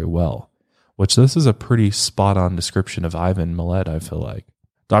Forest very well, which this is a pretty spot-on description of Ivan Milet, I feel like.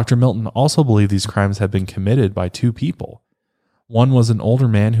 Dr. Milton also believed these crimes had been committed by two people. One was an older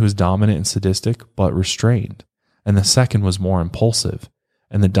man who was dominant and sadistic, but restrained, and the second was more impulsive,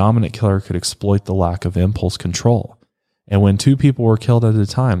 and the dominant killer could exploit the lack of impulse control. And when two people were killed at a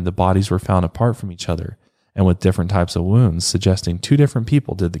time, the bodies were found apart from each other and with different types of wounds, suggesting two different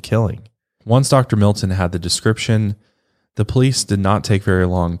people did the killing. Once Dr. Milton had the description, the police did not take very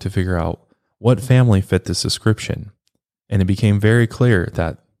long to figure out what family fit this description, and it became very clear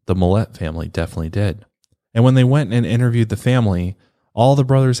that the Milet family definitely did. And when they went and interviewed the family, all the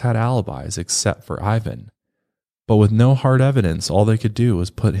brothers had alibis except for Ivan. But with no hard evidence, all they could do was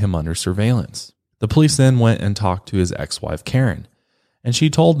put him under surveillance. The police then went and talked to his ex-wife Karen, and she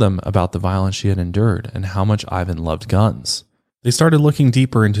told them about the violence she had endured and how much Ivan loved guns. They started looking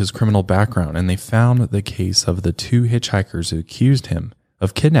deeper into his criminal background, and they found the case of the two hitchhikers who accused him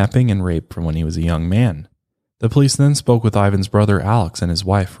of kidnapping and rape from when he was a young man. The police then spoke with Ivan's brother Alex and his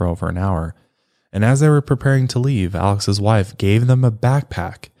wife for over an hour, and as they were preparing to leave, Alex's wife gave them a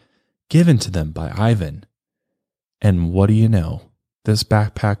backpack given to them by Ivan. And what do you know? This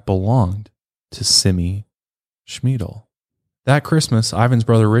backpack belonged to Simi Schmidl. That Christmas, Ivan's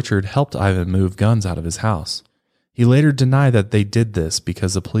brother Richard helped Ivan move guns out of his house. He later denied that they did this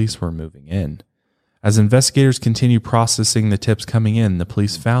because the police were moving in. As investigators continued processing the tips coming in, the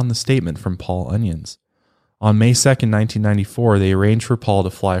police found the statement from Paul Onions. On May 2nd, 1994, they arranged for Paul to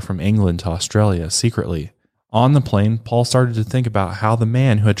fly from England to Australia secretly. On the plane, Paul started to think about how the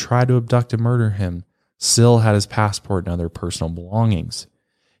man who had tried to abduct and murder him still had his passport and other personal belongings.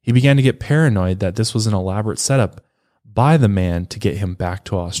 He began to get paranoid that this was an elaborate setup by the man to get him back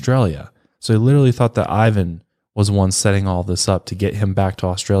to Australia. So he literally thought that Ivan was one setting all this up to get him back to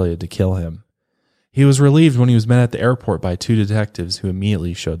Australia to kill him. He was relieved when he was met at the airport by two detectives who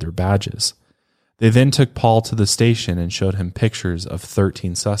immediately showed their badges. They then took Paul to the station and showed him pictures of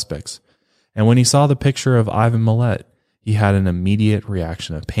 13 suspects. And when he saw the picture of Ivan Milet, he had an immediate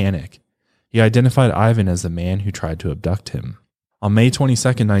reaction of panic. He identified Ivan as the man who tried to abduct him. On May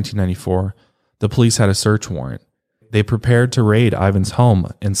 22nd, 1994, the police had a search warrant. They prepared to raid Ivan's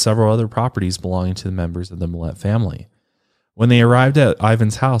home and several other properties belonging to the members of the Milet family. When they arrived at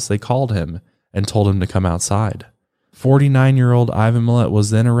Ivan's house, they called him and told him to come outside. 49-year-old Ivan Milet was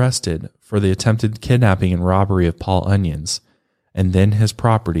then arrested for the attempted kidnapping and robbery of Paul Onions, and then his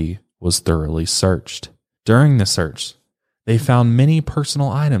property was thoroughly searched. During the search, they found many personal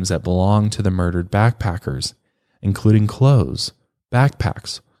items that belonged to the murdered backpackers, including clothes,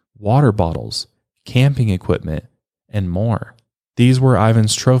 backpacks, water bottles, camping equipment, and more. These were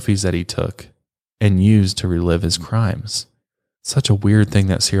Ivan's trophies that he took and used to relive his crimes. Such a weird thing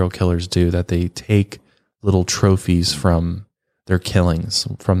that serial killers do, that they take little trophies from their killings,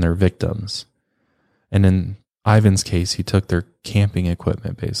 from their victims. And in Ivan's case, he took their camping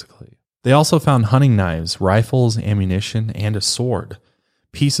equipment, basically. They also found hunting knives, rifles, ammunition, and a sword.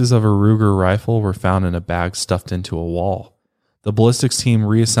 Pieces of a Ruger rifle were found in a bag stuffed into a wall. The ballistics team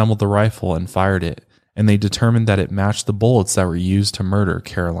reassembled the rifle and fired it, and they determined that it matched the bullets that were used to murder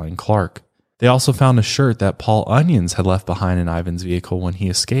Caroline Clark. They also found a shirt that Paul Onions had left behind in Ivan's vehicle when he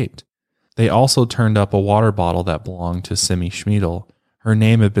escaped. They also turned up a water bottle that belonged to Simi Schmidl. Her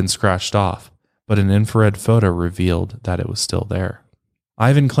name had been scratched off, but an infrared photo revealed that it was still there.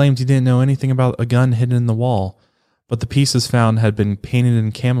 Ivan claimed he didn't know anything about a gun hidden in the wall, but the pieces found had been painted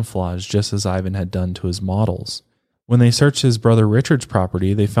in camouflage just as Ivan had done to his models. When they searched his brother Richard's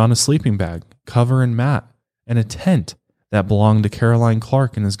property, they found a sleeping bag, cover and mat, and a tent that belonged to Caroline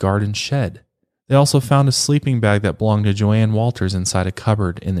Clark in his garden shed. They also found a sleeping bag that belonged to Joanne Walters inside a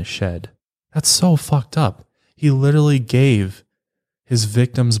cupboard in the shed. That's so fucked up. He literally gave his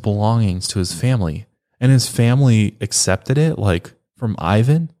victim's belongings to his family, and his family accepted it, like, from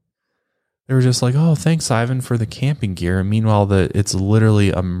Ivan. They were just like, oh, thanks, Ivan, for the camping gear. And meanwhile, it's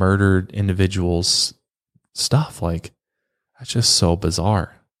literally a murdered individual's stuff. Like, that's just so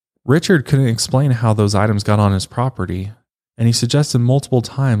bizarre. Richard couldn't explain how those items got on his property, and he suggested multiple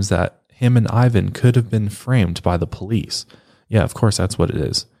times that him and Ivan could have been framed by the police. Yeah, of course, that's what it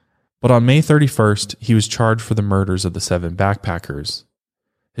is. But on May 31st, he was charged for the murders of the 7 backpackers.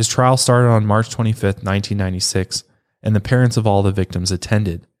 His trial started on March 25th, 1996, and the parents of all the victims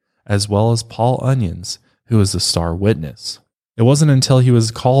attended, as well as Paul Onions, who was the star witness. It wasn't until he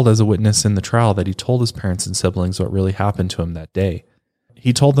was called as a witness in the trial that he told his parents and siblings what really happened to him that day.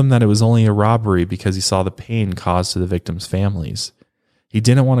 he told them that it was only a robbery because he saw the pain caused to the victims' families. He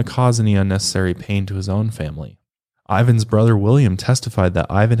didn't want to cause any unnecessary pain to his own family. Ivan's brother William testified that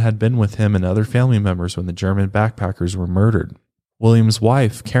Ivan had been with him and other family members when the German backpackers were murdered. William's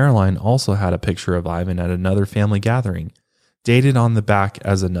wife, Caroline, also had a picture of Ivan at another family gathering, dated on the back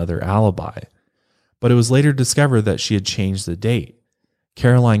as another alibi. But it was later discovered that she had changed the date.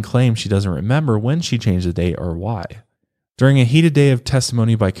 Caroline claimed she doesn't remember when she changed the date or why. During a heated day of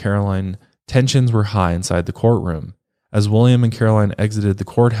testimony by Caroline, tensions were high inside the courtroom. As William and Caroline exited the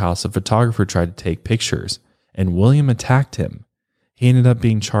courthouse, a photographer tried to take pictures, and William attacked him. He ended up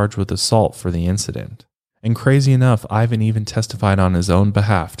being charged with assault for the incident. And crazy enough, Ivan even testified on his own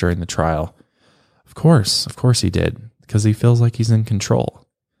behalf during the trial. Of course he did, because he feels like he's in control,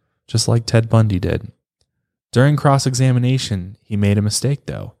 just like Ted Bundy did. During cross-examination, he made a mistake,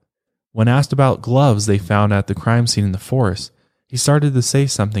 though. When asked about gloves they found at the crime scene in the forest, he started to say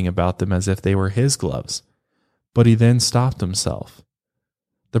something about them as if they were his gloves, but he then stopped himself.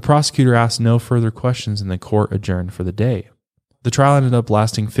 The prosecutor asked no further questions and the court adjourned for the day. The trial ended up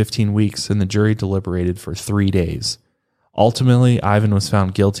lasting 15 weeks and the jury deliberated for 3 days. Ultimately, Ivan was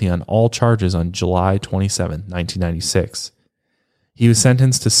found guilty on all charges on July 27, 1996. He was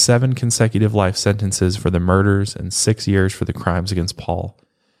sentenced to 7 consecutive life sentences for the murders and 6 years for the crimes against Paul,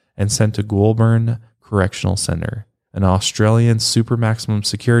 and sent to Goulburn Correctional Centre, an Australian super maximum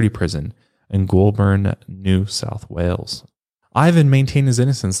security prison in Goulburn, New South Wales. Ivan maintained his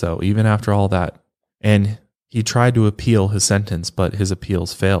innocence, though, even after all that, and he tried to appeal his sentence, but his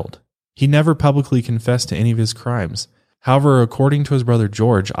appeals failed. He never publicly confessed to any of his crimes. However, according to his brother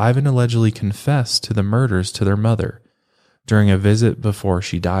George, Ivan allegedly confessed to the murders to their mother during a visit before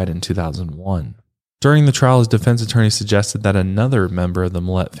she died in 2001. During the trial, his defense attorney suggested that another member of the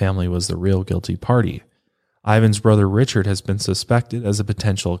Millett family was the real guilty party. Ivan's brother Richard has been suspected as a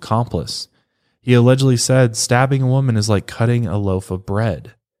potential accomplice. He allegedly said, "Stabbing a woman is like cutting a loaf of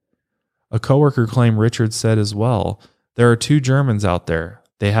bread." A coworker claimed Richard said as well, "There are 2 Germans out there.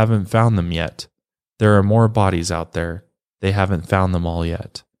 They haven't found them yet. There are more bodies out there. They haven't found them all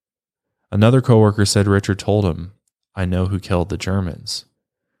yet." Another coworker said Richard told him, "I know who killed the Germans."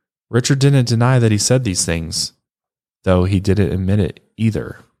 Richard didn't deny that he said these things, though he didn't admit it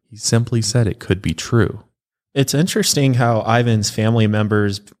either. He simply said it could be true. It's interesting how Ivan's family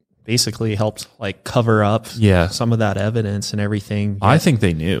members basically helped cover up some of that evidence and everything. I think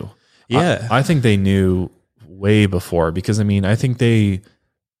they knew. Yeah. I think they knew way before because, I think they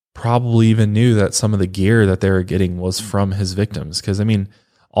probably even knew that some of the gear that they were getting was from his victims. Because,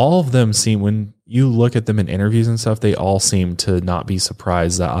 all of them seem, when you look at them in interviews and stuff, they all seem to not be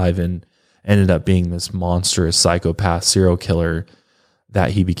surprised that Ivan ended up being this monstrous psychopath serial killer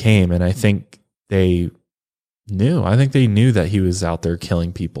that he became. And I think they knew. I think they knew that he was out there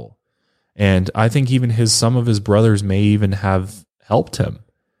killing people. And I think even some of his brothers may even have helped him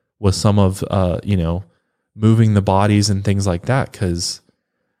with some of, moving the bodies and things like that. Because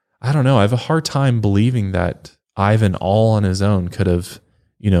I don't know. I have a hard time believing that Ivan all on his own could have,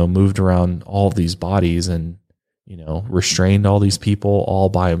 moved around all of these bodies and, restrained all these people all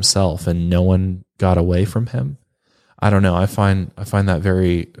by himself and no one got away from him. I don't know. I find that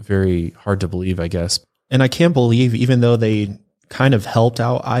very, very hard to believe, I guess. And I can't believe, even though they kind of helped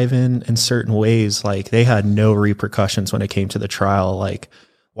out Ivan in certain ways, they had no repercussions when it came to the trial.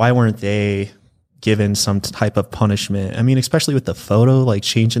 Why weren't they given some type of punishment? Especially with the photo,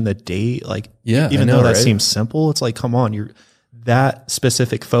 changing the date, even though that seems simple, it's come on, that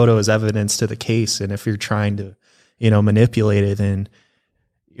specific photo is evidence to the case. And if you're trying to, manipulate it, then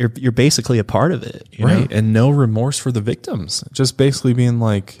you're basically a part of it. Right. And no remorse for the victims. Just basically being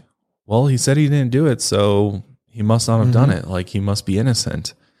well, he said he didn't do it, so he must not have done it. He must be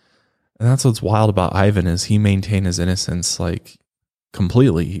innocent. And that's what's wild about Ivan is he maintained his innocence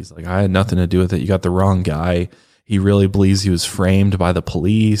completely. He's I had nothing to do with it. You got the wrong guy. He really believes he was framed by the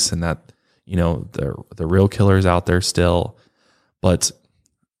police and that, the real killer's out there still. But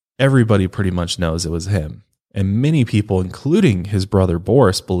everybody pretty much knows it was him. And many people, including his brother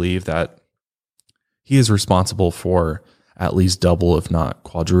Boris, believe that he is responsible for at least double, if not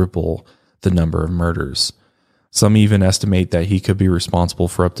quadruple, the number of murders. Some even estimate that he could be responsible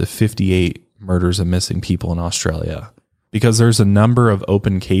for up to 58 murders of missing people in Australia. Because there's a number of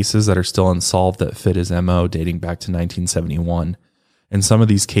open cases that are still unsolved that fit his MO dating back to 1971. In some of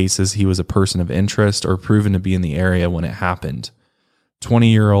these cases, he was a person of interest or proven to be in the area when it happened.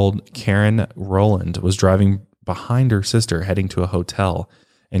 20-year-old Karen Rowland was driving behind her sister heading to a hotel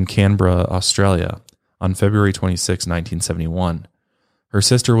in Canberra, Australia on February 26, 1971. Her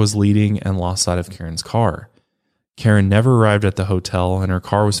sister was leading and lost sight of Karen's car. Karen never arrived at the hotel, and her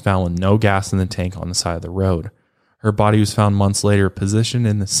car was found with no gas in the tank on the side of the road. Her body was found months later, positioned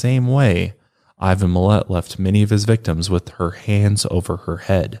in the same way Ivan Milet left many of his victims, with her hands over her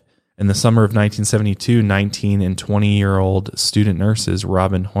head. In the summer of 1972, 19 and 20-year-old student nurses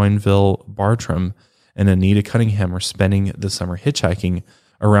Robin Hoynville Bartram and Anita Cunningham were spending the summer hitchhiking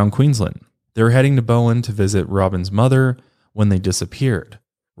around Queensland. They were heading to Bowen to visit Robin's mother when they disappeared.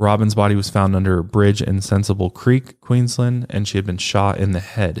 Robin's body was found under a bridge in Sensible Creek, Queensland, and she had been shot in the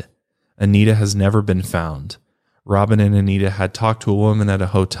head. Anita has never been found. Robin and Anita had talked to a woman at a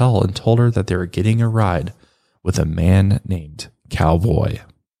hotel and told her that they were getting a ride with a man named Cowboy.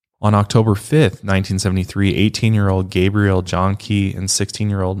 On October 5th, 1973, 18-year-old Gabrielle Johnke and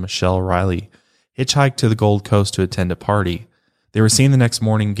 16-year-old Michelle Riley hitchhiked to the Gold Coast to attend a party. They were seen the next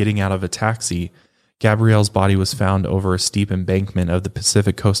morning getting out of a taxi. Gabrielle's body was found over a steep embankment of the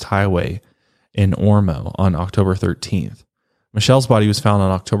Pacific Coast Highway in Ormeau on October 13th. Michelle's body was found on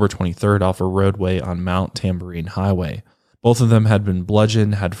October 23rd off a roadway on Mount Tambourine Highway. Both of them had been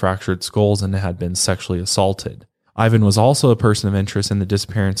bludgeoned, had fractured skulls, and had been sexually assaulted. Ivan was also a person of interest in the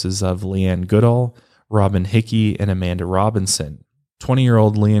disappearances of Leanne Goodall, Robin Hickey, and Amanda Robinson.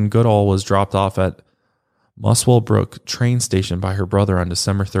 20-year-old Leanne Goodall was dropped off at Muswell Brook train station by her brother on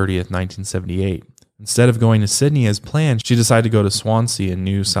December 30th, 1978. Instead of going to Sydney as planned, she decided to go to Swansea in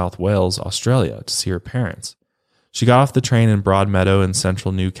New South Wales, Australia, to see her parents. She got off the train in Broadmeadow in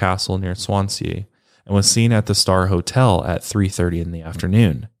central Newcastle near Swansea and was seen at the Star Hotel at 3:30 in the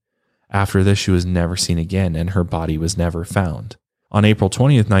afternoon. After this, she was never seen again, and her body was never found. On April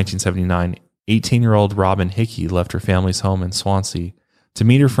 20th, 1979, 18-year-old Robin Hickey left her family's home in Swansea to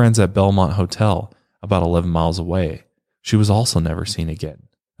meet her friends at Belmont Hotel, about 11 miles away. She was also never seen again.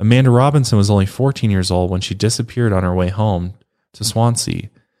 Amanda Robinson was only 14 years old when she disappeared on her way home to Swansea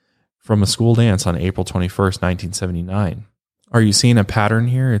from a school dance on April 21st, 1979. Are you seeing a pattern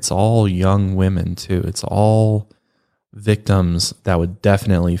here? It's all young women, too. It's all victims that would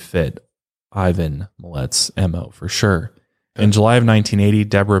definitely fit Ivan Milet's MO for sure. In July of 1980,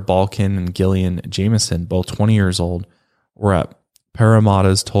 Deborah Balkin and Gillian Jameson, both 20 years old, were at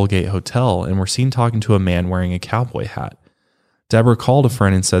Parramatta's Tollgate Hotel and were seen talking to a man wearing a cowboy hat. Deborah called a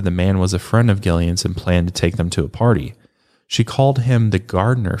friend and said the man was a friend of Gillian's and planned to take them to a party. She called him the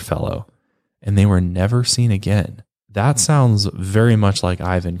Gardner fellow, and they were never seen again. That sounds very much like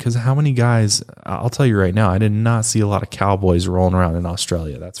Ivan, because how many guys, I'll tell you right now, I did not see a lot of cowboys rolling around in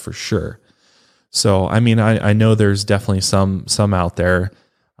Australia, that's for sure. So, I mean, I know there's definitely some out there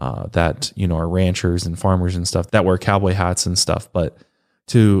that, you know, are ranchers and farmers and stuff that wear cowboy hats and stuff, but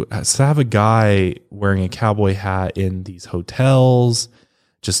to have a guy wearing a cowboy hat in these hotels,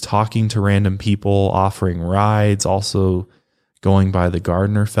 just talking to random people, offering rides, also going by the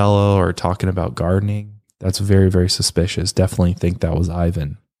Gardner fellow or talking about gardening, that's very, very suspicious. Definitely think that was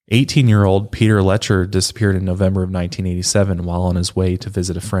Ivan. 18-year-old Peter Letcher disappeared in November of 1987 while on his way to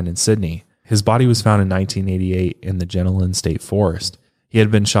visit a friend in Sydney. His body was found in 1988 in the Gentleland State Forest. He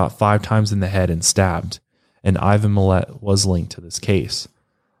had been shot 5 times in the head and stabbed, and Ivan Milet was linked to this case.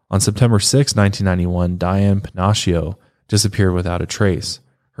 On September 6, 1991, Diane Panaccio disappeared without a trace.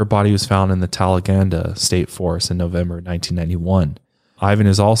 Her body was found in the Talaganda State Forest in November 1991. Ivan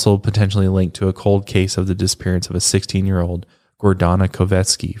is also potentially linked to a cold case of the disappearance of a 16-year-old Gordana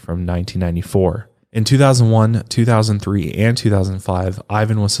Kovetsky from 1994. In 2001, 2003, and 2005,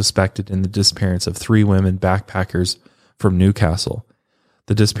 Ivan was suspected in the disappearance of 3 women backpackers from Newcastle,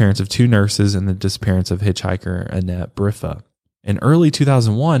 the disappearance of 2 nurses, and the disappearance of hitchhiker Annette Briffa. In early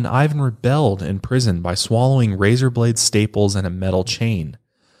 2001, Ivan rebelled in prison by swallowing razor blade staples and a metal chain.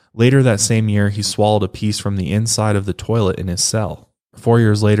 Later that same year, he swallowed a piece from the inside of the toilet in his cell. 4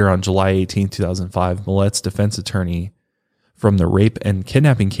 years later, on July 18, 2005, Milet's defense attorney from the rape and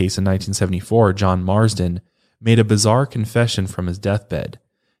kidnapping case in 1974, John Marsden, made a bizarre confession from his deathbed.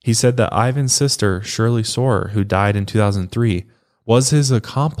 He said that Ivan's sister, Shirley Sorer, who died in 2003, was his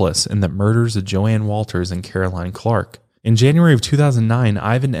accomplice in the murders of Joanne Walters and Caroline Clark. In January of 2009,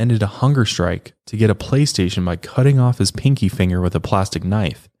 Ivan ended a hunger strike to get a PlayStation by cutting off his pinky finger with a plastic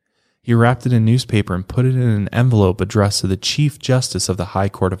knife. He wrapped it in newspaper and put it in an envelope addressed to the Chief Justice of the High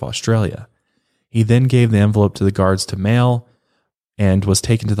Court of Australia. He then gave the envelope to the guards to mail and was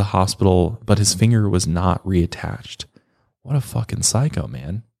taken to the hospital, but his finger was not reattached. What a fucking psycho,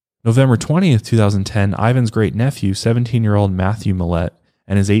 man. November 20th, 2010, Ivan's great-nephew, 17-year-old Matthew Milet,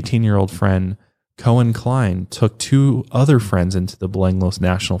 and his 18-year-old friend, Cohen Klein, took 2 other friends into the Belanglos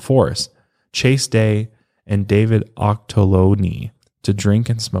National Forest, Chase Day and David Octoloni, to drink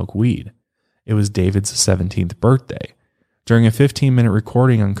and smoke weed. It was David's 17th birthday. During a 15-minute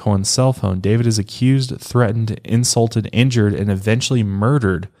recording on Cohen's cell phone, David is accused, threatened, insulted, injured, and eventually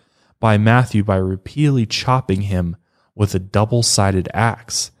murdered by Matthew by repeatedly chopping him with a double-sided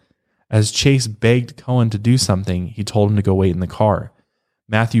axe. As Chase begged Cohen to do something, he told him to go wait in the car.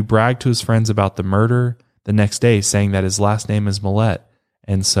 Matthew bragged to his friends about the murder the next day, saying that his last name is Millett,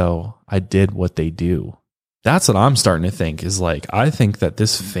 and so I did what they do. That's what I'm starting to think is like, I think that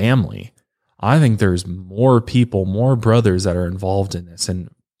this family, I think there's more people, more brothers that are involved in this. And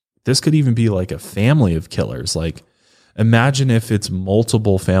this could even be like a family of killers. Like, imagine if it's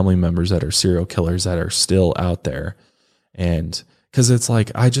multiple family members that are serial killers that are still out there. And because it's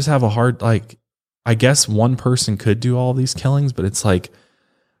like, I just have a hard, like, I guess one person could do all these killings, but it's like,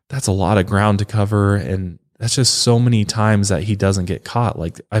 that's a lot of ground to cover. And that's just so many times that he doesn't get caught.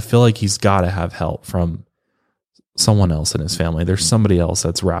 Like, I feel like he's got to have help from someone else in his family. There's somebody else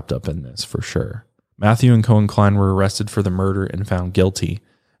that's wrapped up in this for sure. Matthew and Cohen Klein were arrested for the murder and found guilty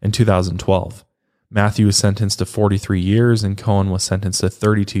in 2012. Matthew was sentenced to 43 years and Cohen was sentenced to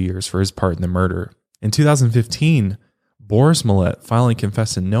 32 years for his part in the murder. In 2015, Boris Millett finally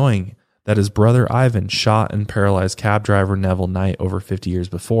confessed to knowing that his brother Ivan shot and paralyzed cab driver Neville Knight over 50 years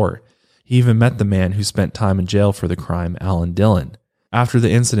before. He even met the man who spent time in jail for the crime, Alan Dillon. After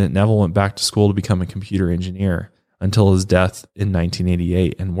the incident, Neville went back to school to become a computer engineer until his death in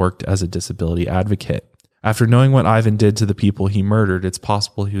 1988 and worked as a disability advocate. After knowing what Ivan did to the people he murdered, it's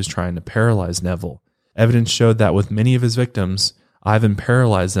possible he was trying to paralyze Neville. Evidence showed that with many of his victims, Ivan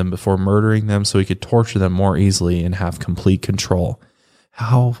paralyzed them before murdering them so he could torture them more easily and have complete control.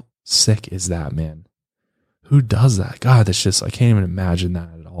 How sick is that, man? Who does that? God, that's just, I can't even imagine that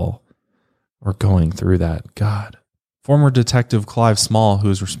at all. Or going through that. God. Former Detective Clive Small, who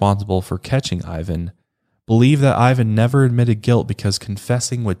is responsible for catching Ivan, believed that Ivan never admitted guilt because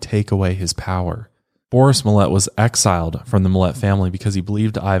confessing would take away his power. Boris Millett was exiled from the Millett family because he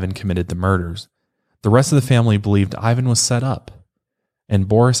believed Ivan committed the murders. The rest of the family believed Ivan was set up, and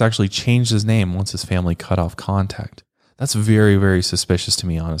Boris actually changed his name once his family cut off contact. That's very, very suspicious to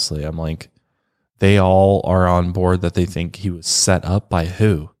me, honestly. I'm like, they all are on board that they think he was set up by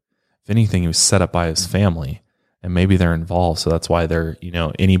who? If anything, he was set up by his family, and maybe they're involved, so that's why they're,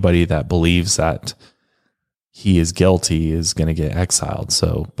 anybody that believes that he is guilty is going to get exiled.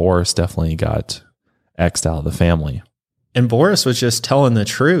 So Boris definitely got X'd out of the family. And Boris was just telling the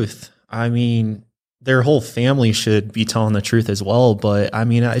truth. I mean, their whole family should be telling the truth as well. But I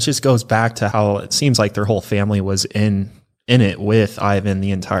mean, it just goes back to how it seems like their whole family was in it with Ivan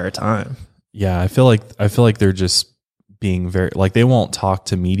the entire time. Yeah, I feel like they're just being very, like, they won't talk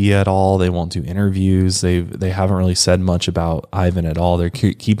to media at all. They won't do interviews. They haven't really said much about Ivan at all. They're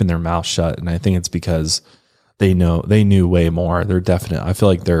keeping their mouth shut. And I think it's because they knew way more. I feel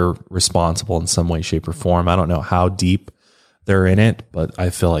like they're responsible in some way, shape, or form. I don't know how deep they're in it, but I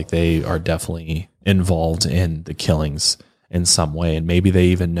feel like they are definitely involved in the killings in some way. And maybe they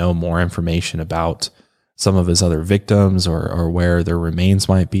even know more information about some of his other victims or where their remains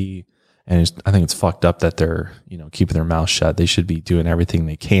might be. And I think it's fucked up that they're, keeping their mouth shut. They should be doing everything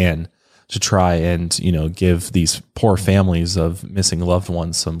they can to try and, give these poor families of missing loved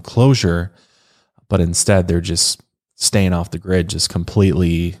ones some closure. But instead, they're just staying off the grid, just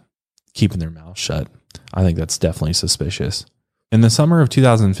completely keeping their mouth shut. I think that's definitely suspicious. In the summer of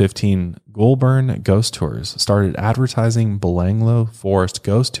 2015, Goulburn Ghost Tours started advertising Belanglo Forest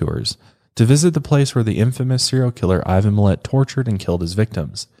Ghost Tours to visit the place where the infamous serial killer Ivan Millett tortured and killed his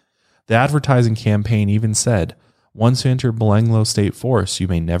victims. The advertising campaign even said, "Once you enter Belanglo State Forest, you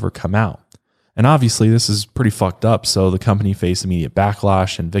may never come out." And obviously, this is pretty fucked up, so the company faced immediate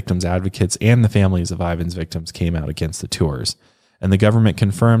backlash, and victims' advocates and the families of Ivan's victims came out against the tours. And the government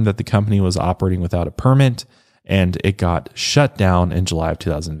confirmed that the company was operating without a permit, and it got shut down in July of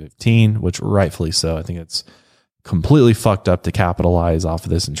 2015, which rightfully so. I think it's completely fucked up to capitalize off of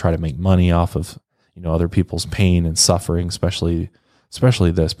this and try to make money off of other people's pain and suffering, especially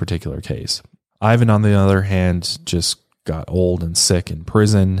this particular case. Ivan, on the other hand, just got old and sick in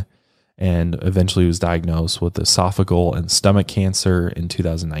prison, and eventually was diagnosed with esophageal and stomach cancer in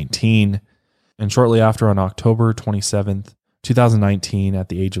 2019. And shortly after, on October 27th, 2019, at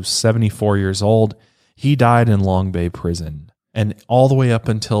the age of 74 years old, he died in Long Bay Prison. And all the way up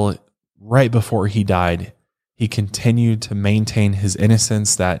until right before he died, he continued to maintain his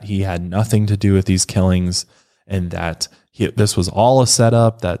innocence, that he had nothing to do with these killings, and that this was all a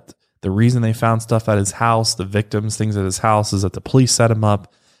setup, that the reason they found stuff at his house, the victims' things at his house, is that the police set him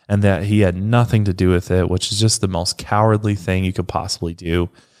up, and that he had nothing to do with it, which is just the most cowardly thing you could possibly do.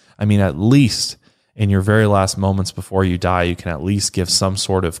 I mean, at least in your very last moments before you die, you can at least give some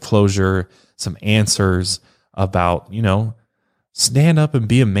sort of closure, some answers about, stand up and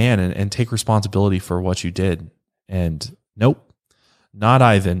be a man and take responsibility for what you did. And nope, not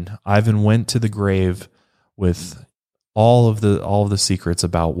Ivan. Ivan went to the grave with all of the secrets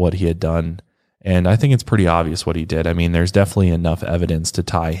about what he had done. And I think it's pretty obvious what he did. I mean, there's definitely enough evidence to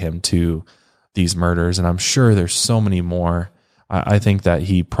tie him to these murders. And I'm sure there's so many more. I think that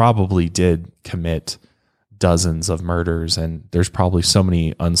he probably did commit dozens of murders, and there's probably so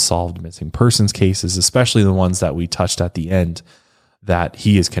many unsolved missing persons cases, especially the ones that we touched at the end, that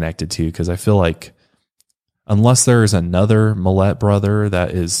he is connected to. Because I feel like unless there is another Millett brother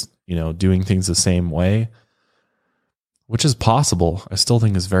that is, doing things the same way, which is possible, I still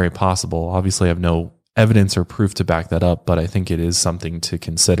think is very possible. Obviously, I have no evidence or proof to back that up, but I think it is something to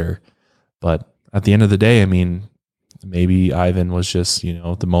consider. But at the end of the day, I mean, maybe Ivan was just,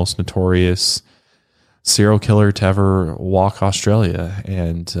 the most notorious serial killer to ever walk Australia.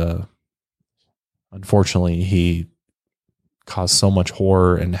 And unfortunately, he caused so much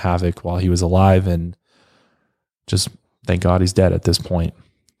horror and havoc while he was alive. And just thank God he's dead at this point.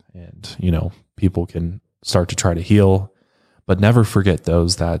 And, people can start to try to heal, but never forget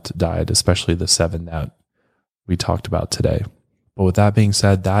those that died, especially the 7 that we talked about today. But with that being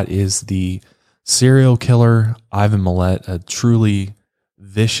said, that is the serial killer, Ivan Millett, a truly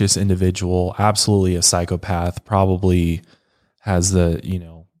vicious individual, absolutely a psychopath, probably has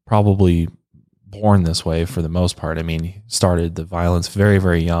probably born this way for the most part. I mean, he started the violence very,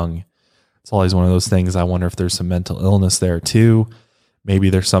 very young. It's always one of those things. I wonder if there's some mental illness there too.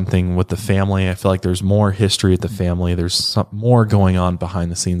 Maybe there's something with the family. I feel like there's more history at the family. There's some more going on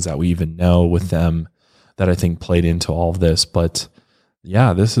behind the scenes that we even know with them that I think played into all of this. But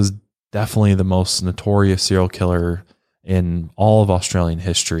yeah, this is definitely the most notorious serial killer in all of Australian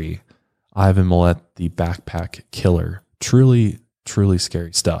history. Ivan Millett, the backpack killer. Truly, truly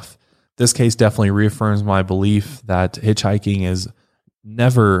scary stuff. This case definitely reaffirms my belief that hitchhiking is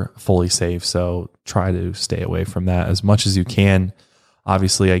never fully safe. So try to stay away from that as much as you can.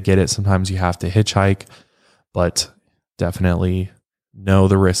 Obviously, I get it. Sometimes you have to hitchhike, but definitely know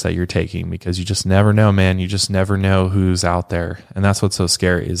the risks that you're taking, because you just never know, man. You just never know who's out there. And that's what's so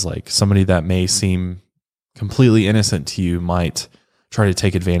scary, is like somebody that may seem completely innocent to you might try to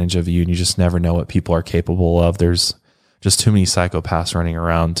take advantage of you, and you just never know what people are capable of. There's just too many psychopaths running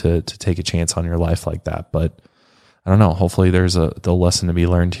around to take a chance on your life like that. But I don't know. Hopefully there's the lesson to be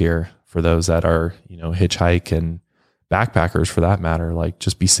learned here for those that are, hitchhike and backpackers for that matter. Like,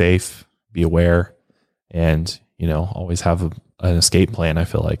 just be safe, be aware, and, always have an escape plan. I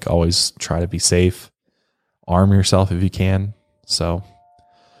feel like always try to be safe, arm yourself if you can. So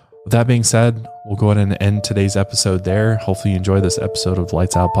with that being said, we'll go ahead and end today's episode there. Hopefully you enjoy this episode of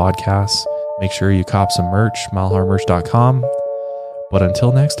Lights Out Podcast. Make sure you cop some merch, milehighmerch.com. But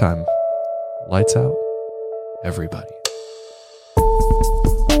until next time, lights out, everybody.